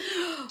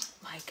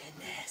 My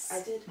goodness.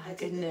 I did. My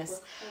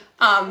goodness.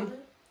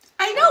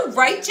 I know,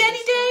 right, Jenny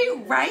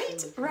Day?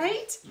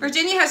 Right?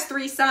 Virginia has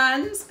 3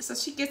 sons, so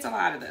she gets a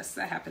lot of this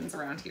that happens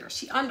around here.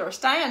 She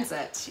understands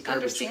it. She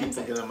understands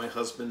it. Get on my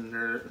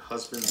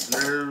husband's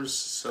nerves,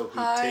 so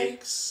he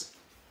takes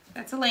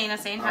That's Elena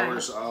saying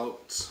hours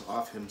out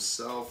off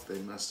himself. They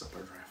messed up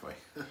our driveway.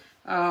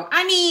 Oh,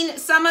 I mean,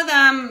 some of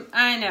them,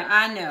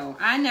 I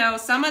know.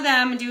 Some of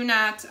them do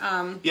not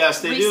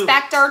yes, they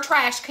respect our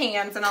trash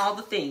cans and all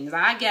the things.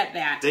 I get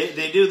that.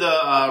 They do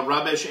the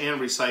rubbish and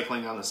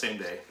recycling on the same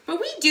day. But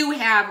we do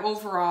have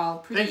overall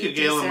pretty Thank you,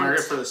 Gail and decent-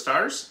 Margaret, for the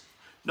stars.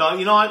 No,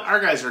 you know what? Our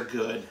guys are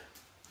good.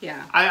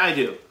 Yeah. I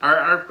do.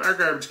 Our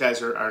garbage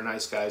guys are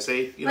nice guys.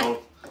 They,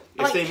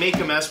 if they make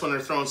a mess when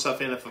they're throwing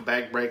stuff in, if a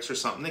bag breaks or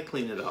something, they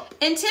clean it up.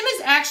 And Tim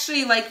is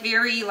actually,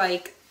 very,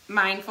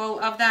 mindful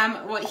of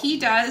them. What he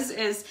does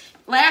is,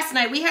 last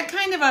night, we had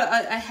kind of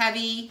a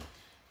heavy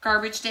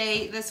garbage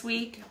day this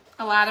week.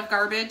 A lot of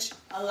garbage.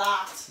 A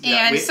lot. And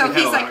yeah,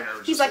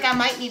 he's like, I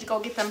might need to go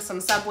get them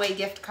some Subway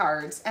gift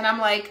cards. And I'm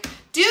like,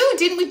 dude,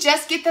 didn't we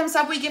just get them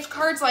Subway gift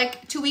cards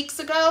 2 weeks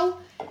ago?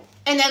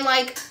 And then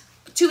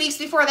 2 weeks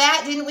before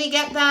that, didn't we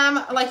get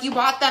them, you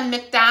bought them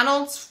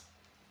McDonald's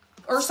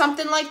or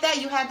something like that?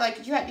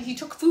 You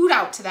took food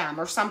out to them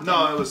or something.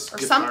 No, it was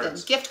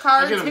gift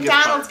cards,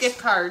 McDonald's gift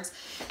cards.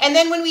 And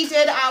then when we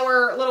did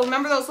our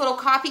remember those little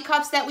coffee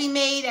cups that we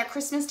made at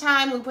Christmas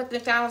time? We put the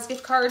McDonald's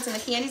gift cards and the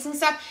candies and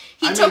stuff.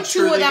 He took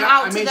 2 of them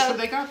out to the... I made sure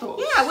they got those.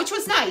 Yeah, which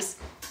was nice.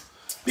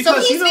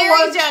 Because so he's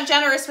very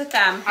generous with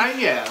them. But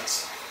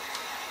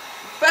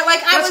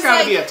that's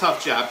got to be a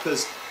tough job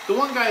because the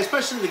one guy,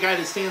 especially the guy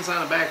that stands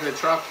on the back of the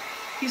truck,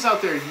 he's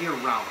out there year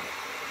round.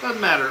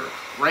 Doesn't matter.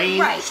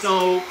 Rain,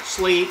 snow,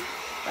 sleet.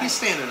 Right. He's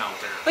standing out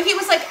there. But he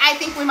was like, I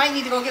think we might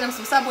need to go get him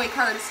some Subway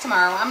cards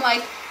tomorrow. I'm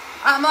like,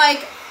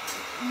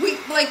 we've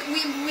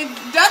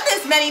done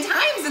this many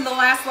times in the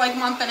last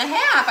month and a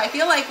half. I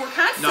feel like we're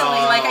constantly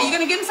are you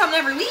gonna get him something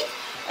every week?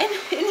 And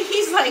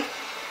he's like,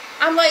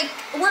 I'm like,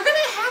 we're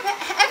gonna have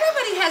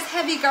everybody has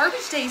heavy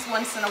garbage days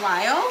once in a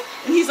while.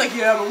 And he's like,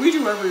 yeah, but we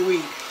do every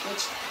week.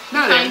 Which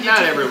not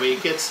every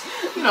week. It's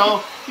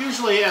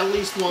usually at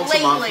least once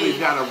a month we've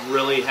got a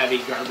really heavy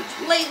garbage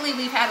week. Lately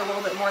we've had a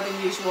little bit more than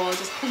usual,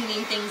 just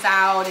cleaning things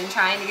out and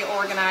trying to get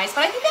organized.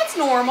 But I think that's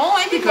normal.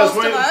 I think most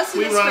of us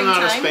in the springtime. We running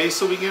out of space,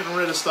 so we're getting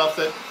rid of stuff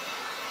that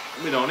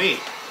we don't need.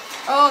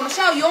 Oh,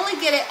 Michelle, you only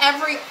get it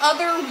every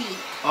other week.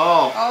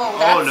 Oh,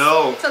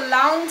 no. It's a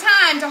long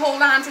time to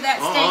hold on to that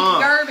stanky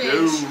garbage.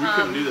 No, we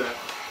couldn't do that.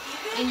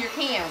 In your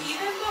cans.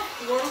 Even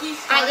before we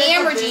I started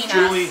am the Regina.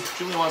 Julie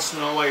wants to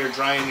know why you're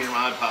drying your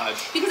Mod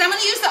Podge. Because I'm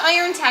going to use the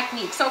iron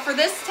technique. So for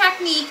this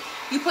technique,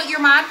 you put your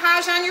Mod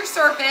Podge on your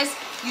surface,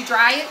 you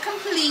dry it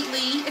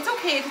completely. It's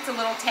okay if it's a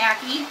little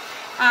tacky.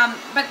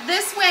 But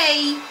this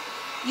way,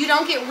 you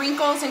don't get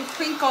wrinkles and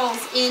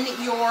crinkles in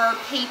your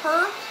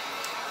paper.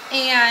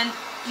 And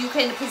you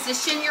can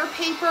position your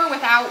paper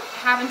without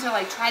having to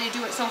like try to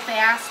do it so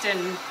fast and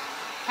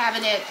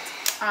having it...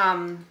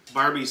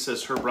 Barbie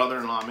says her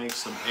brother-in-law makes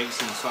some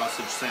eggs and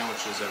sausage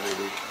sandwiches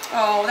every week.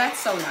 Oh, that's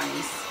so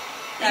nice.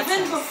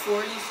 Even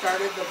before you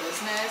started the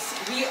business,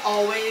 we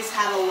always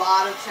had a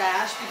lot of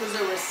trash because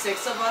there were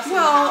 6 of us in the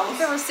house.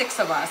 There were 6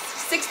 of us.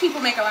 6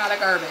 people make a lot of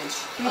garbage.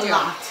 A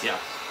lot. Yeah.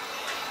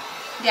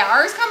 Yeah,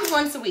 ours comes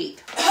once a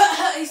week.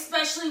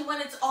 Especially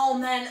when it's all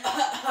men.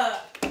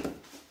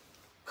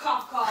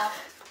 Cough, cough.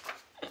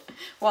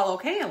 Well,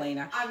 okay,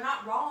 Elena. I'm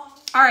not wrong.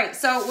 All right,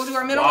 so we'll do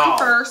our middle one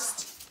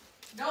first.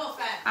 No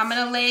offense. I'm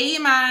going to lay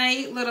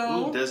my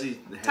little Desi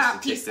has top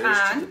to take piece theirs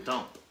on. to the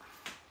dump.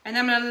 And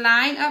I'm going to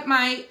line up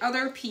my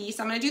other piece.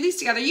 I'm going to do these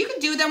together. You can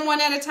do them one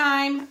at a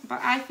time,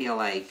 but I feel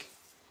like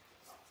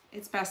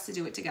it's best to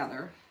do it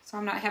together. So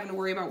I'm not having to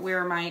worry about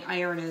where my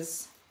iron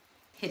is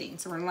hitting.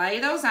 So we're going to lay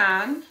those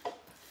on.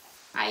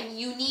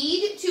 You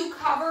need to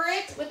cover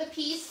it with a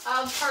piece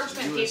of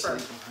parchment paper.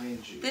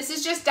 This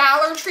is just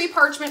Dollar Tree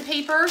parchment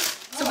paper.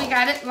 So we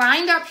got it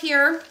lined up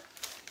here.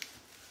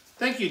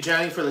 Thank you,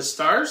 Johnny, for the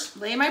stars.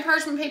 Lay my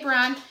parchment paper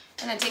on,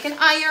 and then take an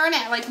iron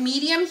at like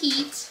medium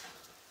heat.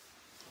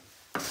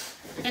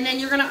 And then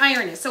you're gonna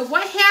iron it. So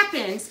what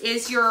happens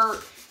is your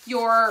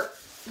Mod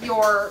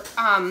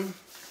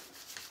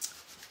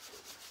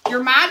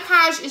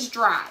Podge is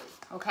dry,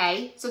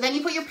 okay? So then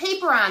you put your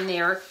paper on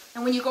there,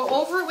 and when you go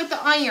over it with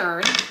the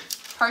iron,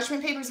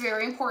 parchment paper is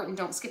very important.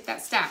 Don't skip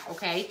that step,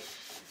 okay?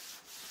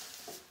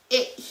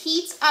 It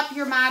heats up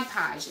your Mod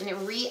Podge, and it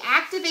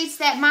reactivates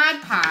that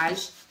Mod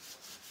Podge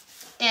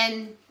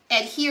and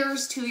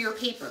adheres to your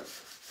paper.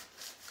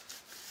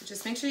 So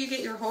just make sure you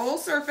get your whole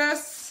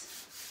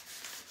surface,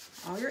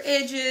 all your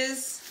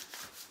edges,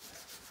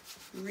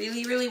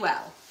 really, really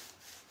well.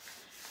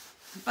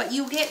 But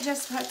you get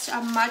just such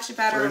a much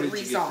better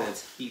result. Where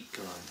did you get that heat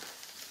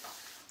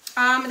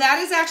gun? That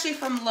is actually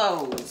from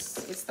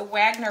Lowe's. It's the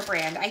Wagner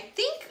brand. I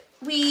think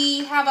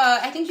we have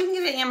I think you can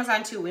get it at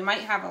Amazon too. We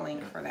might have a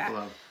link for that.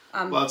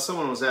 Well,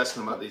 someone was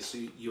asking about these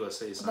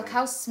USA signs. Look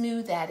how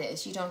smooth that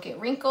is. You don't get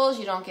wrinkles,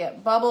 you don't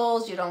get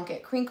bubbles, you don't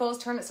get crinkles.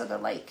 Turn it so the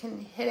light can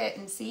hit it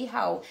and see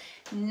how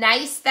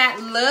nice that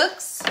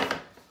looks.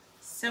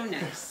 So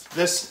nice.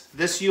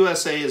 This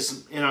USA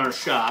is in our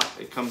shop.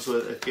 It comes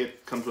with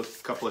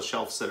a couple of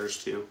shelf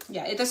sitters too.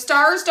 Yeah, the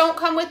stars don't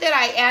come with it.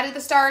 I added the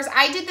stars.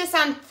 I did this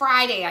on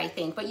Friday, I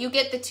think, but you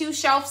get the 2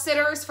 shelf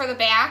sitters for the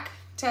back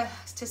to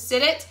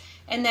sit it.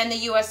 And then the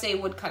USA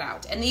wood cut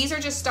out. And these are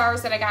just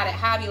stars that I got at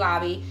Hobby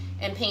Lobby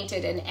and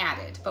painted and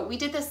added. But we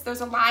did this,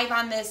 there's a live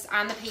on this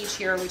on the page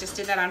here. We just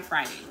did that on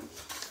Friday.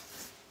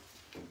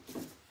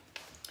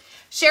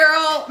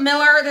 Cheryl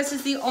Miller, this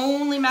is the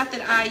only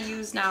method I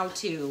use now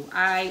too.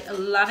 I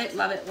love it,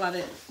 love it, love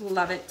it,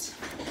 love it.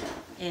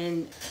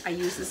 And I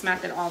use this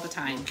method all the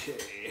time.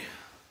 Okay.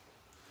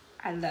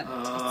 I love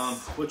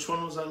it. Which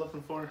one was I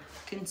looking for?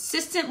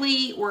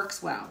 Consistently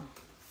works well.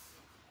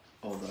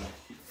 Oh, the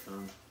heat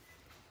gun.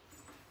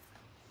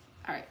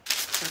 All right,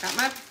 so I got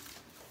my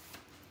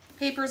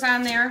papers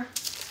on there.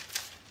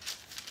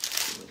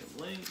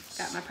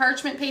 Got my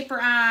parchment paper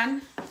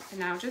on, and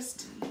now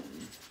just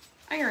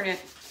iron it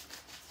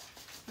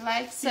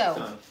like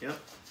so. Yep.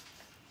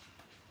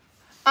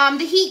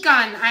 The heat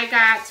gun I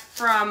got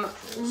from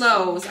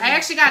Lowe's. I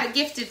actually got it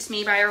gifted to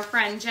me by our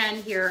friend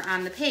Jen here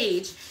on the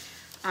page,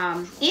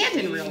 and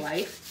in real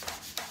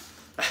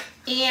life.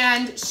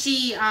 And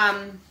she,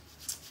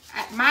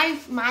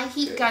 my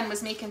heat gun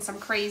was making some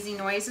crazy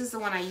noises. The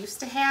one I used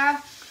to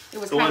have, it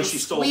was kind of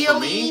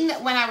squealing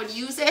when I would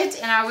use it,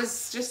 and I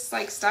was just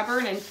like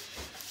stubborn. And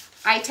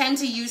I tend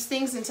to use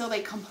things until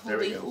they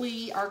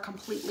are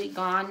completely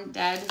gone,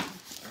 dead.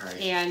 All right.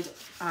 And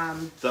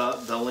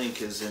the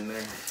link is in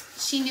there.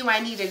 She knew I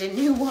needed a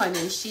new one,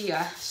 and she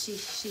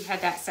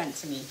had that sent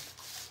to me.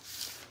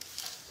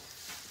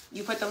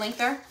 You put the link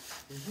there?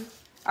 Mm-hmm.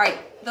 All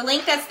right, the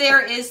link that's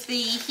there is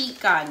the heat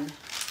gun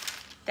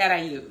that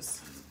I use.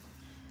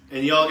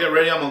 And y'all get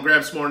ready. I'm going to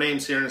grab some more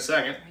names here in a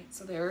second. All right,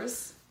 so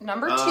there's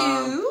number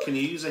 2. Can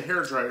you use a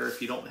hairdryer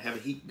if you don't have a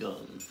heat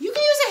gun? You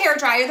can use a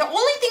hairdryer. The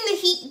only thing the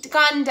heat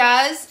gun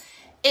does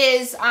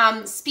is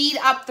speed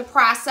up the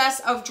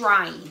process of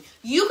drying.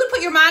 You could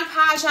put your Mod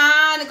Podge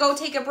on, go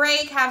take a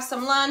break, have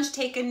some lunch,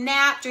 take a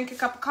nap, drink a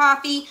cup of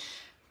coffee,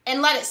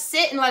 and let it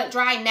sit and let it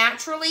dry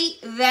naturally.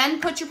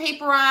 Then put your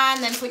paper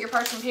on, then put your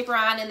parchment paper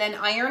on, and then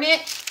iron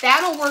it.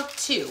 That'll work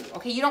too,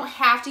 okay? You don't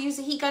have to use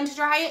a heat gun to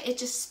dry it. It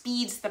just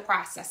speeds the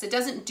process. It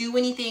doesn't do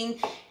anything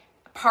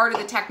part of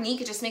the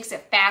technique. It just makes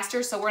it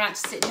faster, so we're not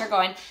just sitting here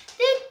going,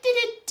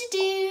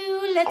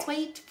 Let's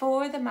wait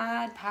for the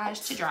Mod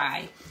Podge to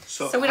dry.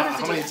 So we don't have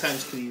to how do many that.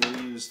 times can you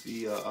reuse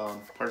the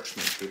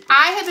parchment paper?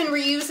 I have been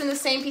reusing the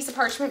same piece of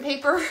parchment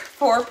paper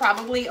for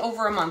probably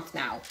over a month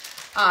now.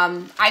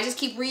 I just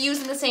keep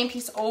reusing the same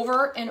piece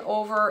over and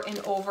over and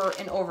over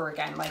and over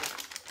again. Like,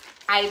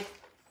 I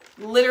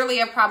literally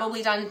have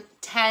probably done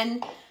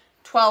 10,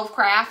 12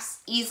 crafts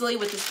easily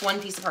with this one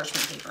piece of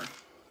parchment paper.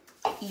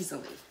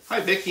 Easily. Hi,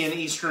 Vicki in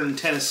Eastern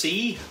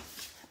Tennessee.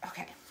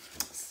 Okay,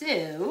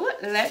 so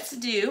let's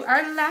do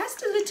our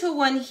last little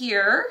one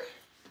here.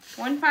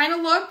 One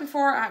final look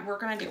before we're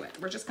gonna do it.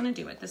 We're just gonna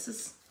do it. This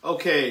is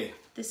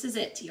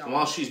it, y'all.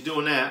 While she's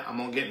doing that, I'm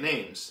gonna get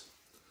names.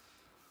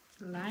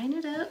 Line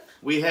it up.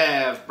 We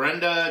have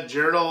Brenda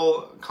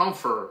Gerald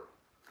Comfer,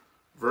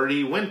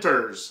 Verdi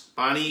Winters,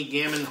 Bonnie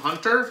Gammon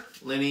Hunter,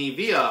 Lenny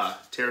Villa,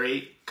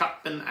 Terry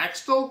Cotman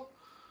Axtell,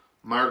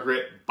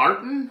 Margaret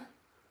Barton,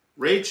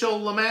 Rachel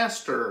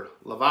Lemaster,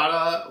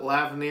 Lavada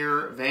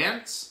Lavenier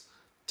Vance,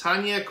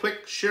 Tanya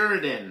Quick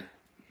Sheridan,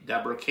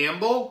 Deborah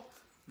Campbell,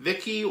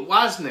 Vicky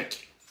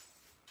Wozniak,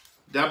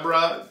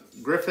 Deborah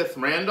Griffith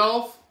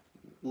Randolph,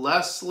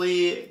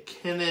 Leslie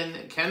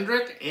Kinnan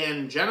Kendrick,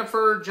 and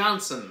Jennifer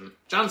Johnston.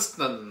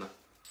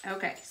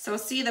 Okay, so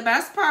see, the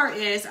best part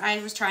is I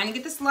was trying to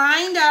get this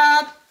lined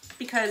up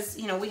because,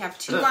 you know, we have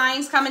two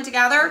lines coming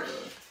together.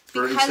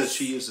 Birdie says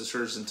she uses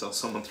hers until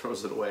someone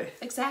throws it away.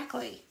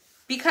 Exactly.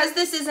 Because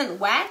this isn't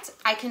wet,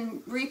 I can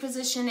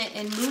reposition it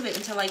and move it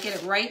until I get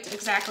it right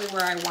exactly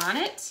where I want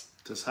it.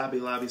 Does Hobby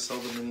Lobby sell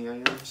the mini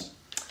irons?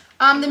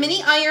 The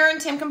mini iron,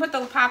 Tim can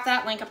pop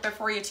that link up there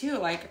for you too,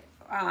 like,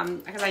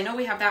 because I know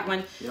we have that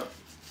one. Yep.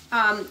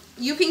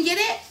 You can get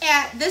it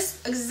at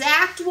this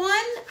exact one.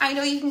 I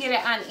know you can get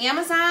it on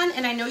Amazon,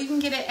 and I know you can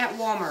get it at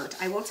Walmart.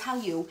 I will tell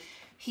you,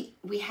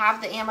 we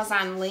have the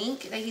Amazon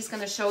link that he's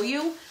going to show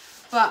you,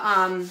 but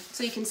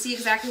so you can see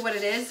exactly what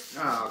it is.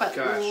 Oh, but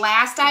gosh.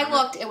 last I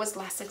looked, it was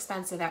less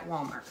expensive at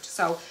Walmart.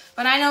 So,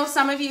 but I know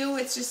some of you,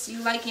 it's just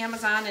you like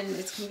Amazon and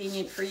it's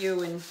convenient for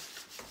you, and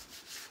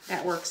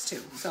that works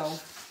too. So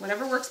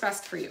whatever works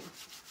best for you.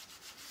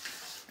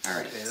 All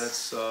right. Okay,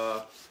 let's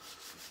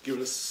give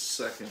it a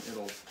second.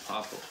 It'll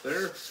pop up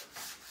there.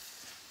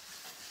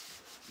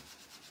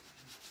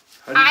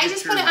 I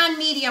just put it on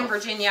medium,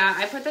 Virginia.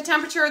 I put the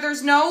temperature.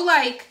 There's no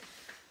like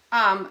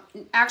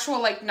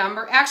actual like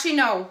number. Actually,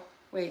 no.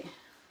 Wait.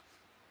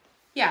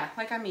 Yeah,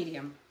 like on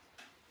medium.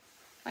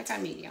 Like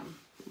on medium.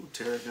 Ooh,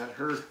 Tara got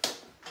her.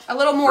 A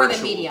little more than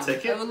virtual medium.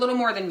 ticket. A little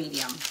more than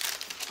medium.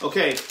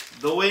 Okay,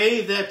 the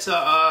way that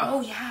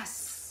Oh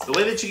yes. the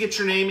way that you get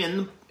your name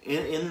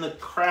in the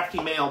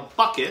Crafty Mail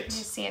bucket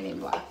Sanding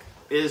block.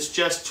 is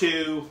just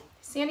to.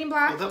 Sanding Oh,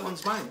 block. that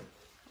one's mine.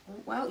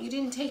 Well, you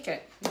didn't take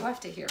it. You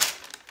left it here.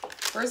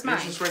 Where's mine?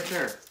 Yours is right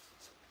there.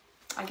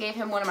 I gave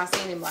him one of my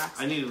sanding blocks.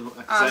 I needed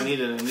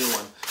a new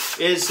one.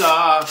 Is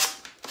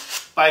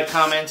by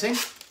commenting,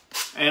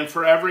 and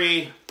for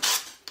every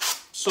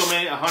so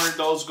many 100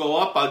 those go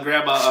up, I'll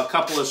grab a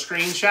couple of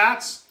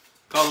screenshots,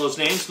 call those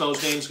names, and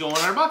those names go in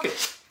our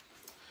bucket.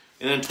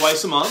 And then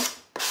twice a month,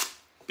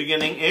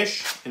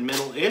 beginning-ish and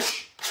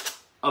middle-ish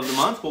of the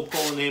month, we'll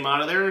pull a name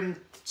out of there and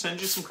send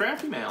you some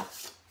Crafty Mail.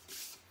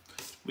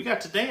 We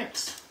got to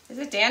dance. Is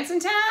it dancing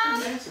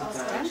time? Dancing time.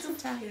 Dancing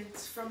time.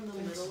 Kids from the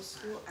middle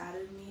school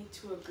added me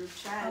to a group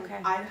chat, and Okay.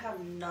 I have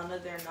none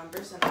of their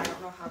numbers, and I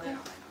don't know how they know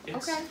my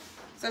numbers. Okay.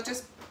 So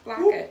just block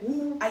it.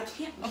 I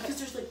can't because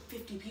there's like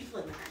 50 people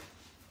in there.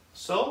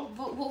 So,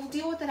 We'll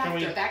deal with it Can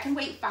after. we- That can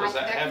wait does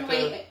that have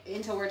wait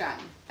until we're done.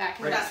 That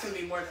can That's gonna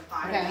be more than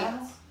 5 Okay.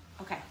 minutes.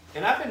 Okay.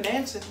 and I've been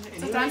dancing.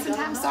 And So you dancing ain't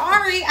time. done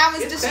Sorry, I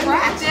was It's been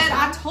distracted. dancing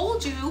I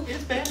told you.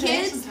 It's The been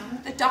kids, dancing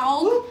time. the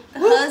dog, the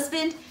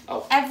husband,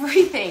 Oh.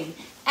 everything.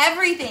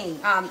 Everything.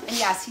 And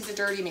yes, he's a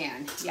dirty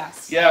man.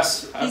 Yes.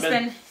 Yes, He's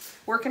been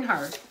working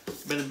hard.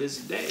 It's been a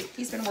busy day.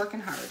 He's been working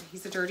hard.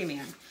 He's a dirty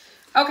man.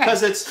 Okay.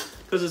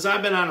 Because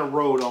I've been on the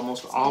road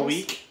almost all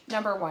week.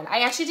 Number one.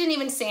 I actually didn't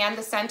even sand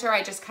the center.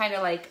 I just kind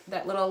of like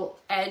that little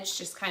edge,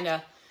 just kind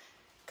of,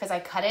 because I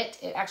cut it,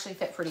 it actually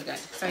fit pretty good.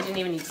 So I didn't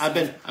even need to I've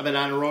been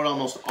on the road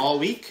almost all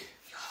week,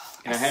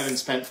 and I've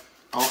spent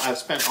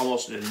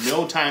almost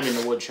no time in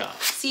the wood shop.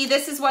 See,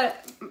 this is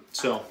what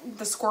So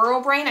the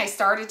squirrel brain. I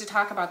started to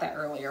talk about that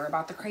earlier,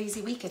 about the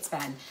crazy week it's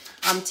been.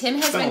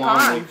 Tim has been a been long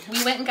gone. week.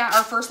 We went and got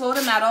our first load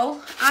of metal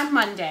on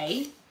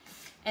Monday,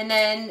 and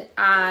then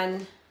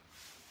on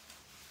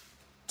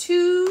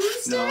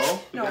Tuesday.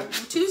 No,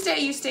 Tuesday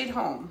you stayed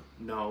home.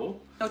 no.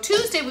 No,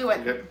 Tuesday we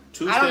went.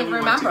 Tuesday I don't even we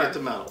remember. went to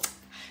get the metal.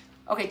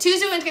 Okay,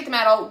 Tuesday we went to get the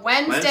metal.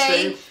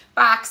 Wednesday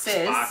boxes.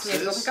 We had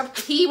to go pick up.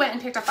 He went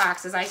and picked up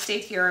boxes. I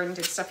stayed here and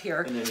did stuff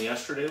here. And then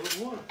yesterday was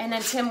wood. And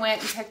then Tim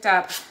went and picked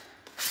up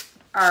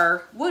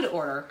our wood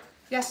order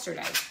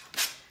yesterday.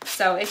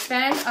 So it's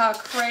been a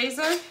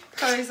crazy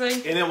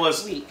And it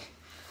was week.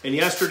 And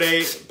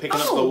yesterday picking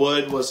up the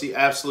wood was the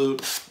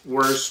absolute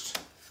worst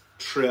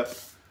trip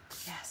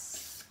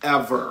Yes.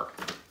 ever.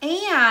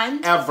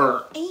 And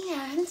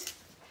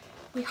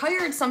we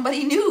hired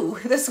somebody new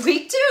this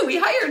week too. We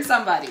hired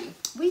somebody.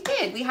 We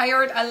did. We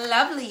hired a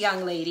lovely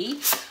young lady.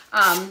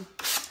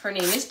 Her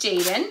name is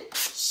Jaden.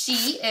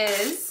 she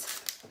is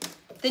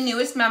the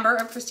newest member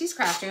of Christy's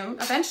Craft Room.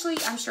 Eventually,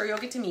 I'm sure you'll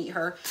get to meet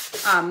her.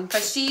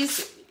 But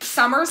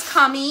summer's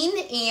coming,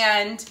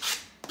 and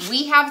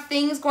we have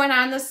things going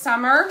on this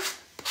summer.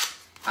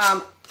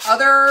 Lots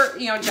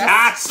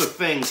of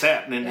things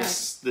happening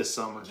this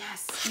summer.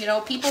 Yes.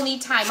 People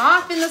need time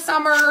off in the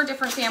summer,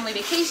 different family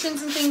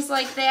vacations and things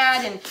like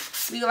that. And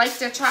we want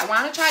to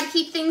try to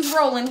keep things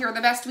rolling here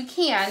the best we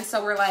can.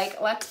 So we're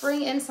like, let's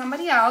bring in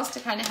somebody else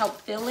to kind of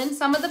help fill in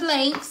some of the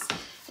blanks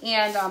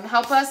and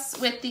help us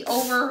with the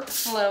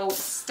overflow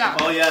stuff.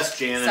 Oh yes,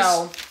 Janice.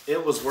 So,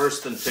 it was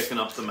worse than picking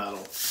up the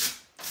metal.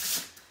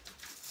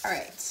 All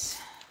right.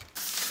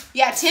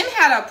 Yeah, Tim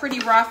had a pretty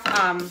rough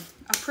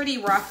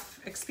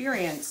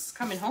experience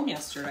coming home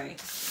yesterday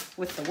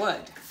with the wood.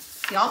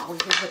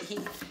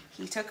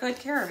 He took good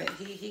care of it.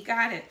 He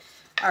got it.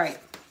 All right.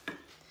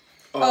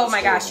 Oh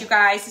my gosh, you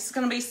guys, this is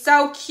gonna be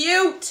so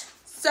cute,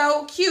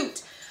 so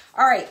cute.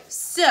 All right,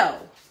 so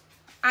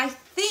I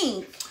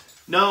think.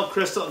 No,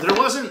 Crystal, there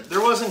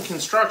wasn't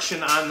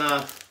construction on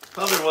the.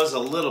 Well, there was a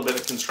little bit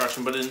of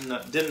construction, but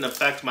it didn't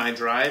affect my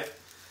drive.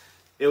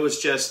 It was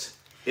just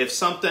it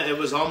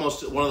was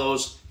almost one of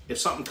those. If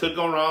something could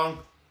go wrong,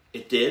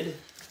 it did.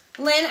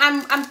 Lynn,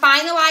 I'm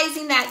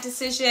finalizing that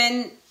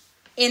decision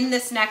in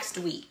this next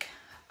week.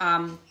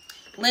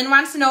 Lynn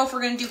wants to know if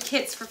we're going to do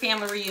kits for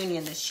family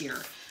reunion this year.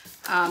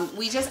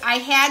 I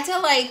had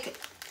to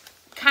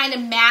kind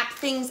of map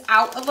things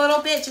out a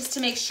little bit just to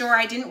make sure.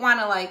 I didn't want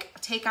to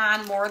take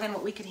on more than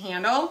what we could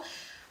handle.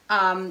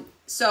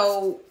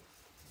 So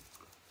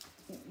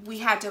we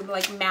had to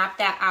map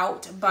that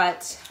out,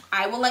 but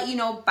I will let you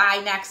know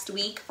by next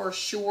week for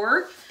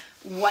sure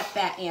what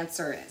that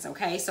answer is,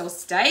 okay? So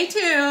stay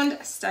tuned,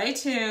 stay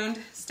tuned,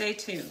 stay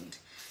tuned.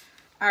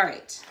 All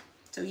right,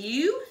 so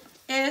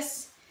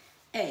USA.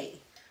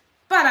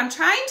 But I'm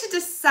trying to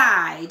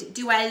decide,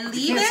 do I leave it?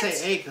 You can't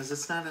say A because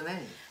it's not an A.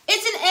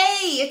 It's an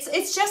A.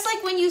 It's just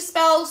like when you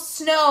spell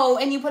snow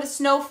and you put a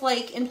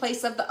snowflake in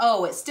place of the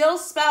O. It still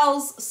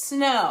spells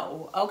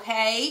snow,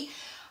 okay?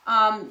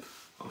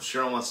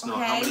 Cheryl wants to know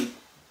how many.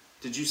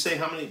 Did you say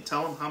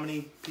tell them how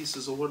many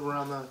pieces of wood were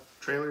on the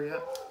trailer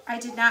yet? I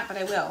did not, but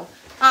I will.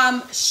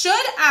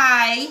 Should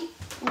I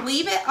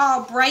leave it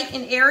all bright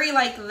and airy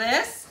like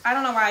this? I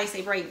don't know why I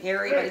say bright and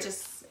airy, but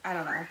I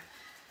don't know.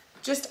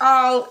 Just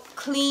all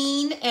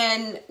clean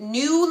and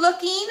new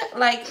looking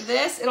like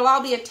this. It'll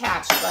all be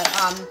attached, but,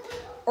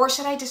 or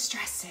should I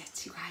distress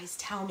it? You guys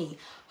tell me.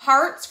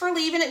 Hearts for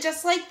leaving it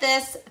just like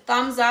this.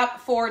 Thumbs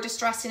up for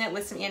distressing it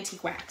with some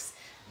antique wax.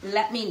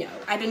 Let me know.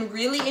 I've been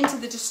really into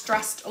the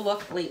distressed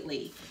look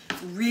lately.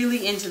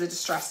 Really into the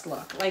distressed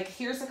look.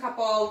 Here's a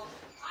couple,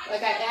 I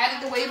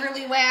added the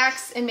Waverly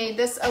wax and made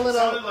this a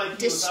little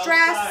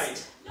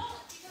distressed.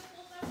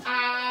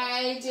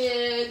 I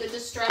did the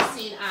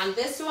distressing on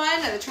this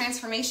one, the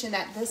transformation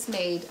that this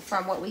made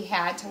from what we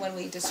had to when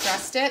we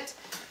distressed it.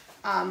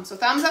 So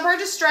thumbs up are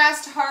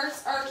distressed,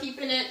 hearts are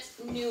keeping it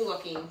new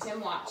looking.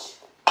 Tim, watch.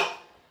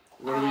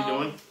 What are we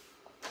doing?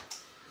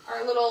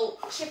 Our little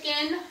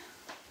chicken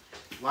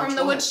from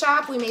the wood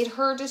shop, we made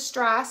her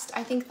distressed.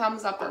 I think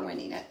thumbs up are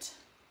winning it.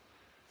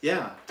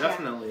 Yeah,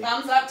 definitely. Yeah.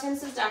 Thumbs up, Tim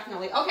says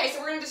definitely. Okay, so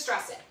we're going to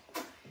distress it,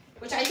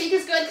 which I think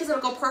is good because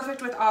it'll go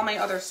perfect with all my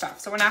other stuff.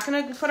 So we're not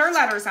going to put our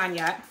letters on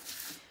yet.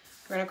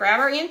 We're going to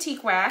grab our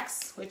antique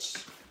wax, which,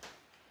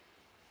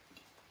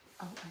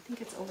 I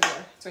think it's over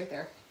there. It's right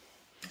there.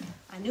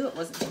 I knew it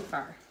wasn't too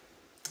far.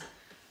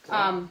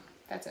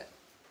 That's it.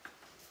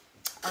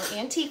 Our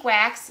antique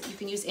wax, you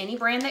can use any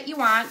brand that you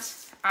want.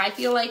 I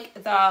feel like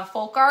the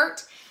Folk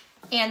Art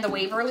and the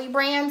Waverly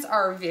brands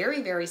are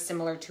very, very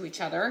similar to each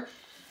other.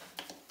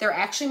 They're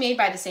actually made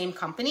by the same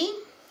company,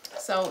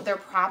 so they're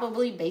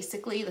probably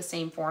basically the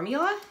same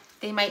formula.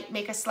 They might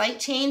make a slight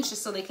change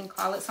just so they can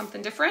call it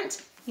something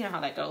different. You know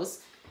how that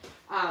goes.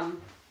 A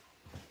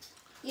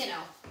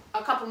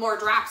couple more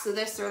drops of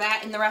this or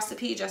that in the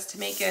recipe just to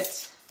make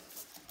it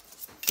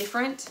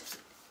different.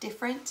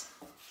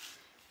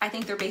 I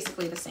think they're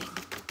basically the same.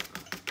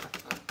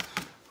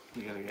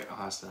 You gotta get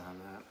Asta on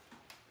that.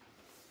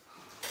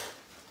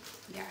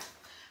 Yeah.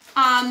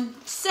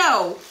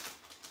 So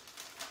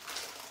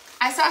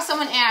I saw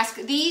someone ask,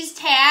 these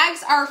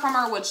tags are from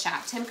our wood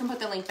shop. Tim can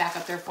put the link back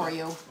up there for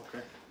you.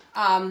 Okay.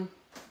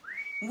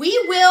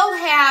 We will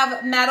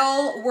have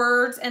metal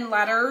words and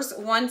letters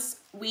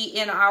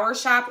in our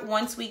shop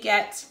once we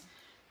get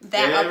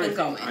that up and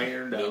going.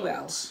 We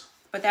will.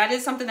 But that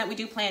is something that we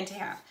do plan to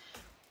have.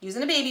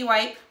 Using a baby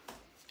wipe.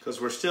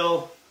 Because we're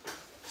still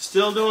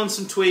doing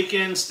some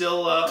tweaking,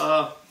 still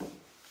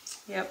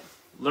Yep.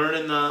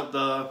 learning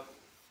the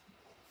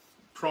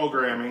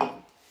programming.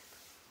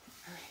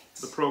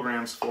 The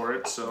programs for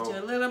it, so do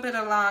a little bit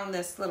along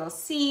this little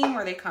seam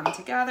where they come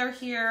together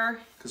here.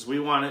 Because we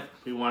want it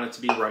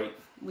to be right.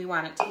 We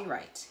want it to be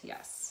right,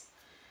 yes.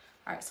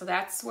 All right, so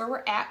that's where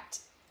we're at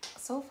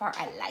so far.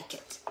 I like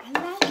it. I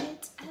like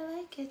it. I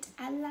like it.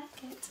 I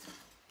like it.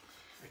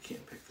 I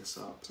can't pick this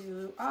up.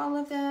 Do all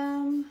of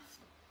them.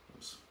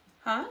 Oops.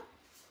 Huh?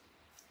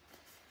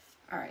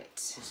 All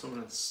right.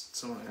 Well,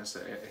 someone asked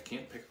that I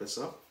can't pick this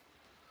up.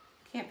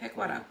 Can't pick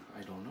what up?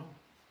 I don't know.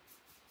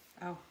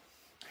 Oh.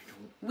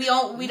 We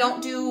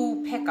don't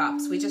do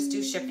pickups. We just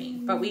do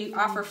shipping. But we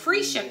offer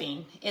free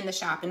shipping in the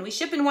shop, and we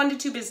ship in 1 to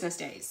 2 business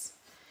days.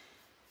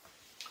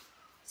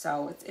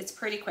 So it's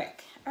pretty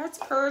quick. That's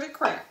pretty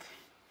quick.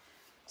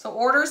 So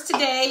orders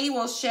today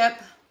will ship.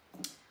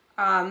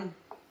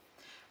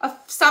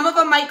 Some of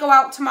them might go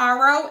out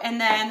tomorrow, and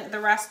then the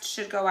rest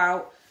should go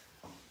out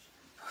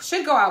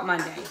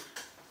Monday.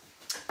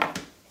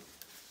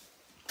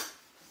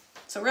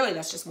 So really,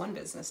 that's just 1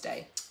 business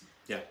day.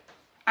 Yeah.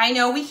 I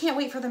know we can't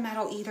wait for the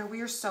medal either.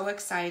 We are so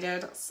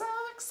excited,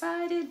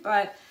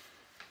 but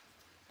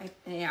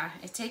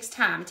it takes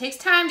time. It takes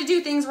time to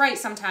do things right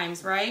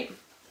sometimes, right?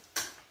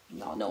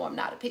 Y'all know I'm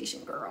not a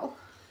patient girl.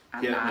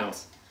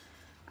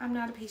 I'm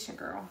not a patient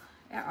girl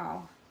at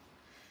all.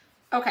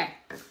 Okay.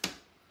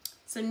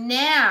 So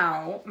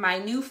now my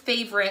new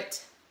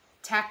favorite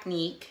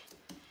technique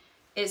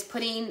is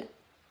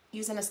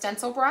using a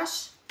stencil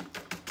brush,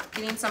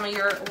 getting some of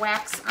your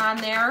wax on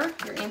there,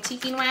 your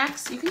antiquing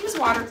wax. You can use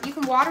water. You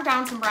can water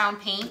down some brown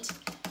paint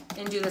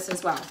and do this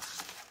as well.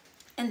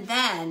 And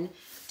then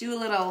do a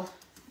little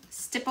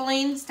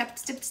stippling.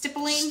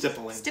 Stipple.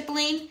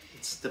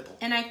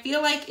 And I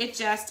feel like it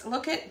just,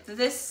 look at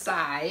this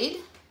side.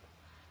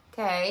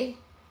 Okay.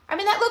 I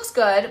mean, that looks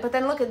good, but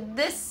then look at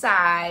this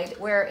side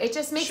where it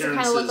just makes it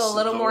kind of look a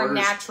little more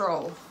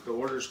natural. The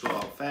orders go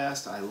out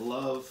fast. I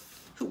love...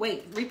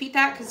 Wait, repeat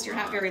that because you're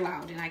not very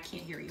loud and I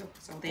can't hear you.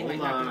 So they might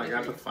not be able to hear I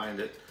got to you.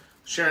 find it.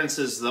 Sharon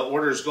says the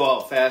orders go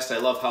out fast. I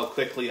love how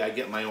quickly I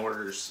get my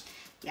orders.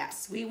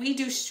 Yes, we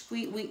do.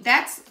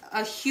 That's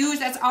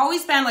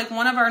always been like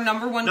one of our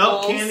number one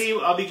goals. No, Candy,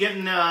 I'll be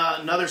getting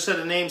another set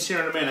of names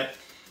here in a minute.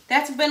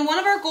 That's been one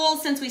of our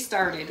goals since we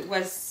started,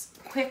 was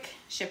quick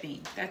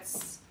shipping.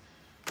 That's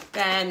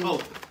been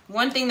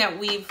one thing that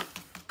we've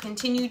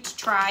continued to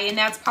try, and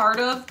that's part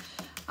of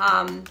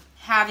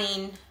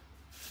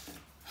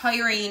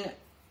hiring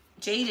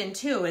Jaden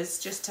too, is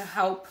just to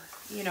help,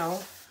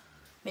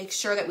 make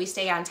sure that we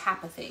stay on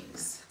top of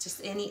things.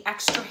 Just any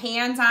extra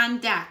hands on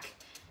deck,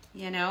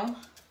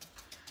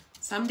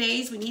 Some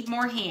days we need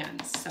more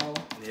hands, so.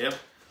 Yep.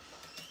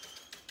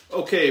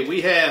 Okay,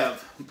 we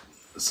have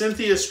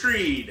Cynthia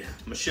Streed,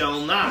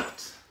 Michelle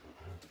Knott,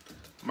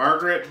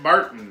 Margaret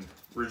Barton,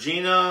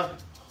 Regina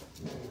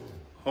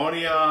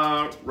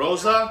Honia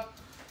Rosa,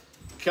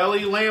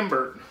 Kelly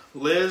Lambert,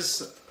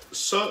 Liz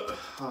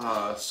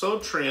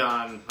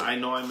Sotrion, I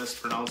know I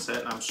mispronounced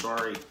that and I'm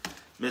sorry,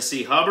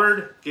 Missy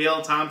Hubbard,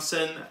 Gail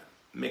Thompson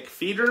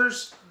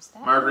McFeeders,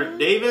 Margaret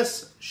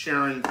Davis,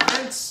 Sharon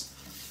Prince,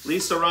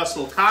 Lisa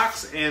Russell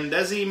Cox, and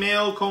Desi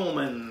Mail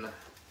Coleman.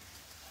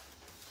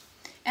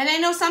 And I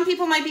know some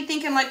people might be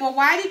thinking like, well,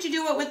 why did you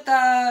do it with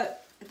the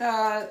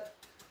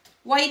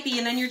wipey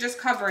and then you're just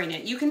covering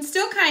it? You can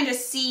still kind of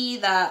see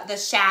the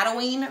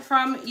shadowing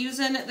from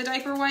using the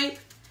diaper wipe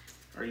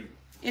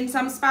in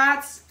some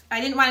spots. I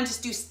didn't want to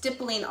just do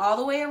stippling all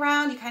the way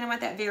around. You kind of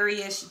want that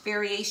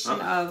variation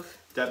of...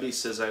 Debbie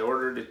says, I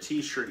ordered a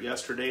t-shirt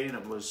yesterday and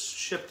it was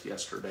shipped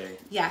yesterday.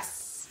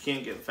 Yes.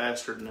 Can't get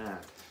faster than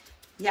that.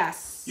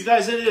 Yes. You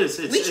guys, it is.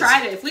 We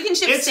tried it. If we can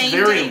ship same day,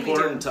 it's very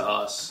important to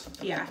us.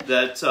 Yeah.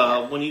 That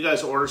when you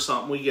guys order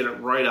something, we get it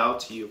right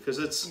out to you because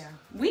it's. Yeah.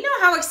 We know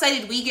how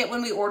excited we get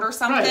when we order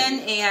something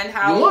and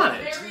how you want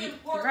it. Very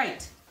important.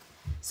 Right.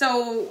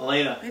 So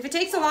Elena, if it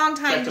takes a long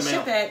time to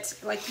ship it,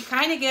 like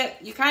I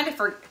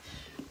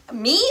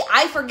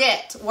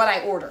forget what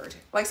I ordered.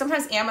 Like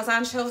sometimes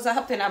Amazon shows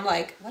up and I'm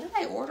like, what did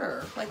I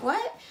order? Like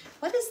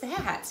what is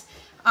that?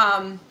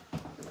 And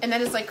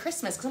then it's like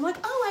Christmas because I'm like,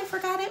 oh, I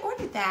forgot I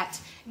ordered that.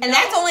 And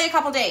that's only a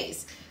couple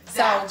days.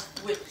 That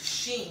with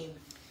Shein.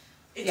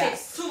 It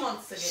takes 2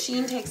 months to get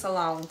Shein takes a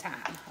long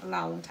time.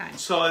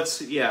 So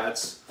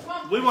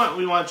we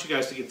want you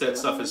guys to get that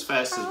stuff as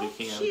fast as we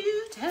can.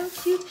 How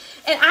cute.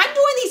 And I'm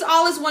doing these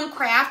all as one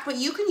craft, but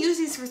you can use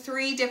these for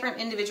 3 different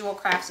individual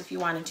crafts if you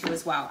wanted to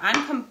as well.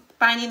 I'm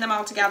combining them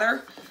all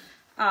together.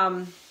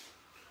 Hi,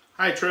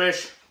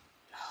 Trish.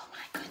 Oh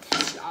my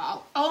goodness,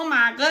 y'all. Oh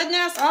my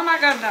goodness.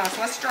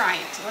 Let's try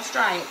it.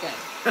 Good.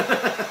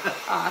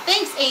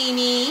 Thanks,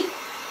 Amy.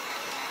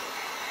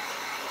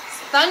 It's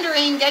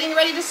thundering, getting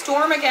ready to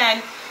storm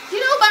again.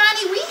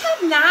 Bonnie, we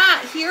have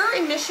not here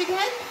in Michigan.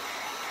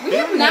 We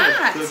have not.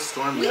 Had a good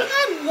storm we yet.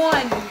 had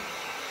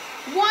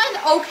one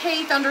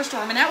okay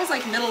thunderstorm, and that was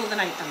like middle of the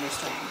night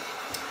thunderstorm.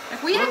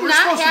 Like we have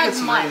not had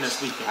much. Rain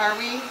this weekend. Are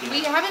we? Yeah.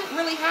 We haven't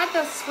really had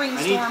the spring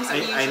storms that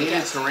we usually I needed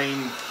get. it to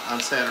rain on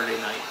Saturday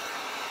night.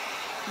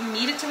 You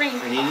need it to rain.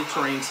 I needed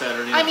to rain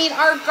Saturday night. I mean,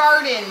 our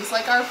gardens,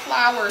 like our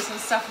flowers and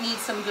stuff, need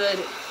some good,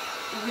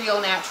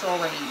 real natural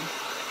rain.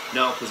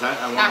 No, because I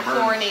want Not to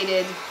burn.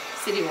 chlorinated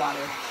city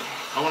water.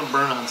 I want to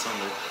burn on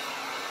Sunday.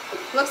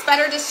 Looks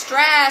better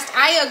distressed.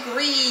 I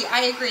agree.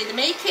 The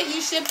May kit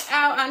you shipped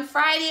out on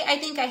Friday. I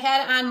think I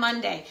had it on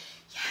Monday.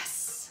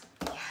 Yes.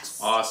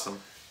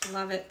 Awesome.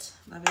 Love it.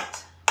 Now,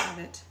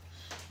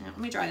 let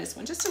me dry this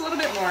one just a little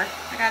bit more.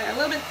 I got it a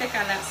little bit thick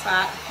on that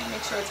spot.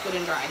 Make sure it's good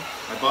and dry.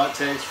 I bought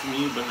tags from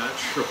you, but not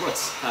sure what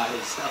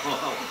size.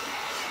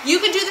 You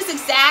could do this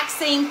exact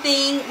same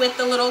thing with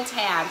the little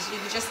tags.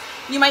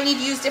 You might need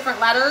to use different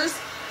letters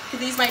because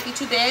these might be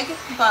too big,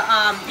 but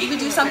you could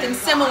do something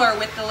similar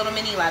with the little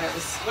mini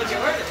letters. What'd you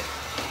order?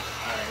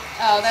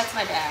 Oh, that's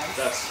my bag.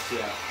 That's we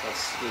were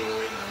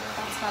waiting on that.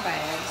 That's my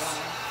bag.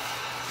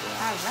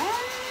 Yeah.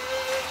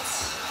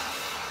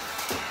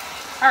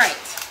 All right.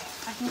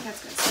 I think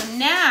that's good. So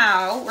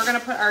now we're going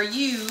to put our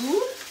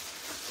U,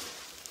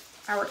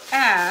 our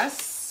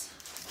S,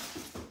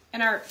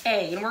 and our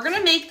A. And we're going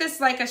to make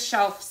this like a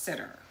shelf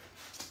sitter.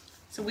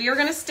 So we are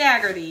going to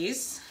stagger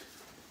these.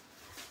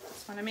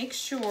 Just want to make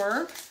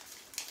sure.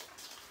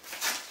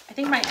 I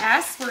think my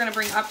S we're going to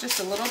bring up just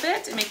a little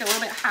bit and make it a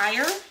little bit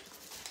higher.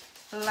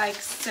 Like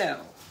so,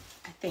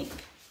 I think.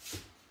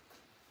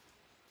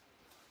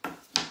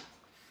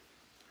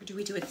 Or do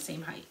we do it the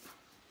same height?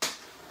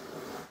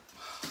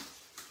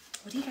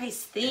 What do you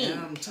guys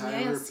think? Can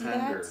you guys see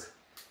that?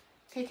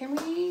 Okay, can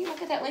we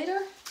look at that later?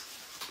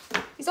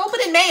 He's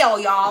opening mail,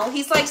 y'all.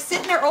 He's like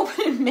sitting there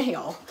opening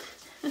mail.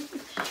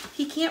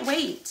 He can't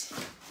wait.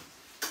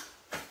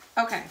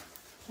 Okay,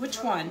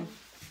 which one?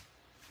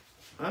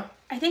 Huh?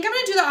 I think I'm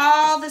gonna do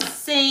all the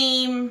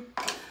same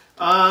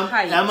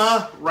height.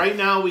 Emma, right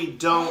now we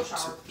don't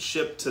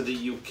ship to the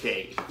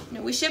UK.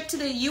 No, we ship to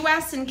the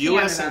US and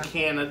Canada. US and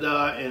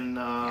Canada and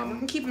Yeah, we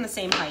can keep them the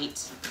same height.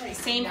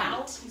 Same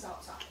height. He's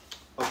outside.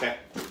 okay.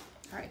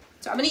 All right.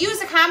 So I'm going to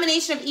use a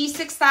combination of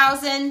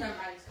E6000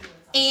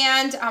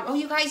 and oh,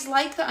 you guys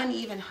like the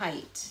uneven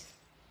height.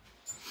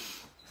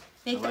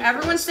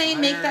 Everyone's saying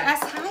make the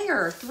S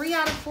higher. 3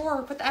 out of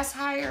 4. Put the S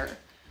higher.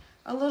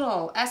 A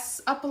little.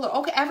 S up a little.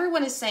 Okay,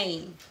 everyone is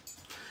saying.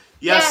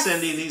 Yes,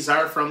 Cindy, these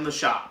are from the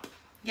shop.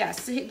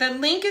 Yes, the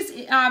link is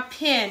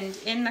pinned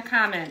in the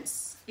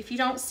comments. If you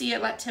don't see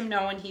it, let Tim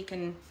know and he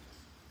can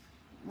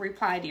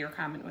reply to your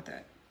comment with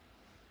it.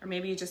 Or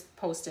maybe you just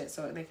post it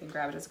so they can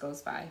grab it as it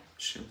goes by.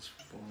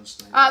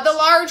 The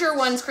larger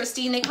ones,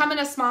 Christine, they come in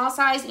a small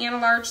size and a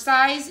large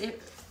size.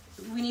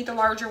 We need the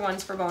larger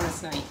ones for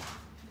bonus night.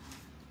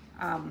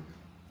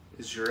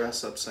 Is your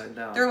S upside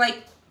down? They're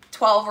like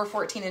 12 or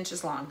 14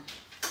 inches long.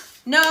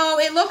 No,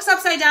 it looks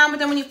upside down, but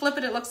then when you flip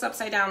it, it looks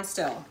upside down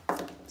still.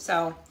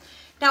 So,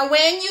 now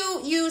when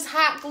you use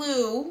hot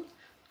glue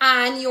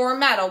on your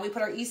metal, we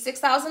put our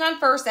E6000 on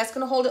first. That's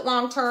going to hold it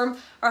long term.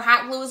 Our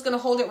hot glue is going to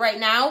hold it right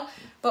now.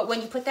 But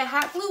when you put that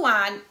hot glue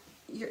on,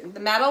 the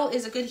metal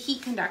is a good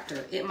heat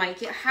conductor. It might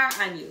get hot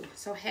on you.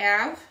 So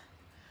have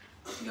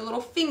your little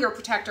finger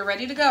protector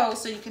ready to go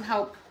so you can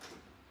help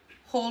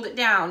hold it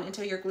down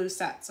until your glue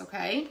sets,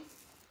 okay?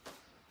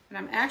 And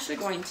I'm actually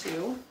going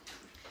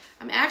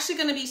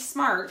to be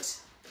smart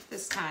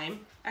this time,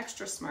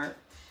 extra smart.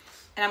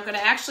 And I'm going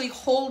to actually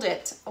hold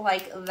it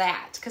like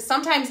that. Because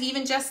sometimes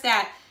even just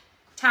that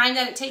time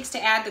that it takes to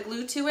add the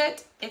glue to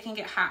it, it can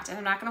get hot. And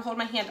I'm not going to hold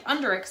my hand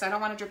under it because I don't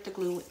want to drip the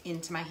glue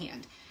into my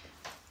hand.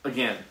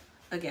 Again,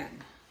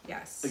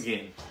 yes.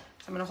 Again.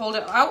 So I'm going to hold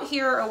it out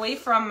here away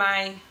from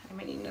I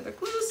might need another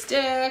glue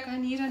stick. I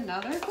need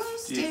another glue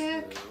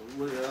stick.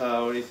 What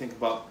do you think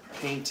about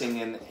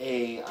painting an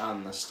A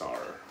on the star?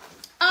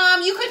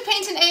 You could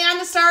paint an A on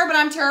the star, but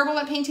I'm terrible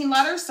at painting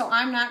letters, so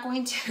I'm not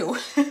going to.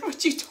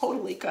 But you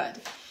totally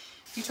could.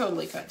 You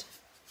totally could.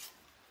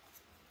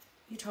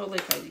 You totally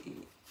could.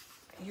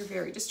 You're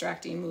very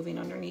distracting moving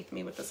underneath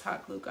me with this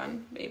hot glue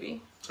gun,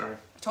 baby. Sorry.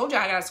 I told you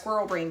I got a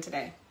squirrel brain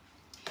today.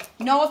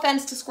 No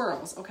offense to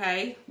squirrels,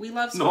 okay? We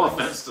love squirrels. No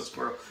offense to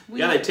squirrel.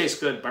 They taste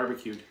good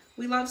barbecued.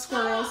 We love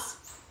squirrels.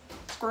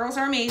 Squirrels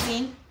are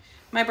amazing.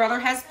 My brother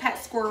has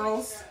pet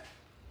squirrels.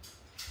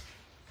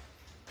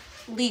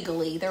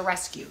 Legally, they're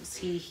rescues.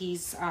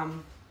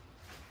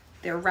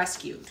 They're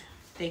rescued.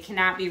 They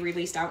cannot be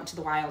released out into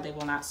the wild. They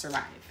will not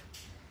survive.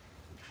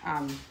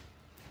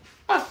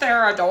 But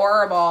they're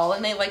adorable,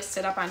 and they like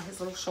sit up on his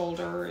little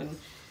shoulder and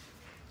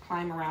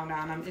climb around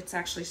on him. It's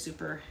actually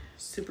super,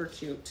 super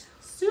cute.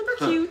 Super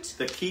cute.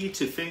 The key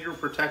to finger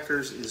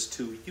protectors is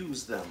to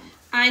use them.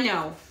 I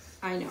know.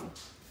 I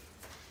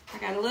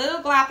got a little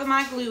glop of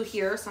my glue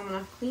here, so I'm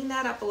gonna clean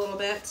that up a little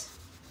bit.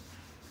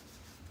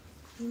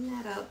 Clean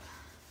that up.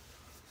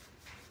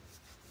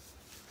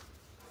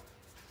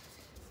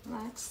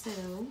 Like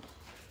so.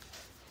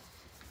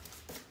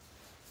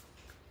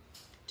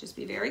 Just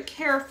be very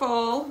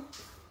careful.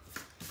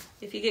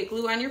 If you get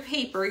glue on your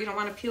paper, you don't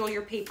want to peel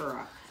your paper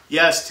up.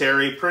 Yes,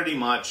 Terry, pretty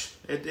much.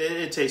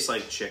 It tastes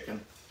like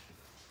chicken.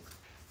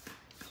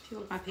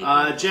 Peeled my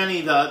paper.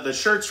 Jenny, the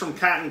shirt's from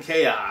Cotton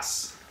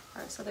Chaos.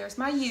 All right, so there's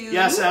my U.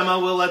 Yes, Emma,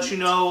 we'll let you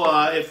know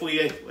if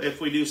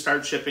we do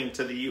start shipping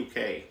to the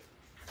UK.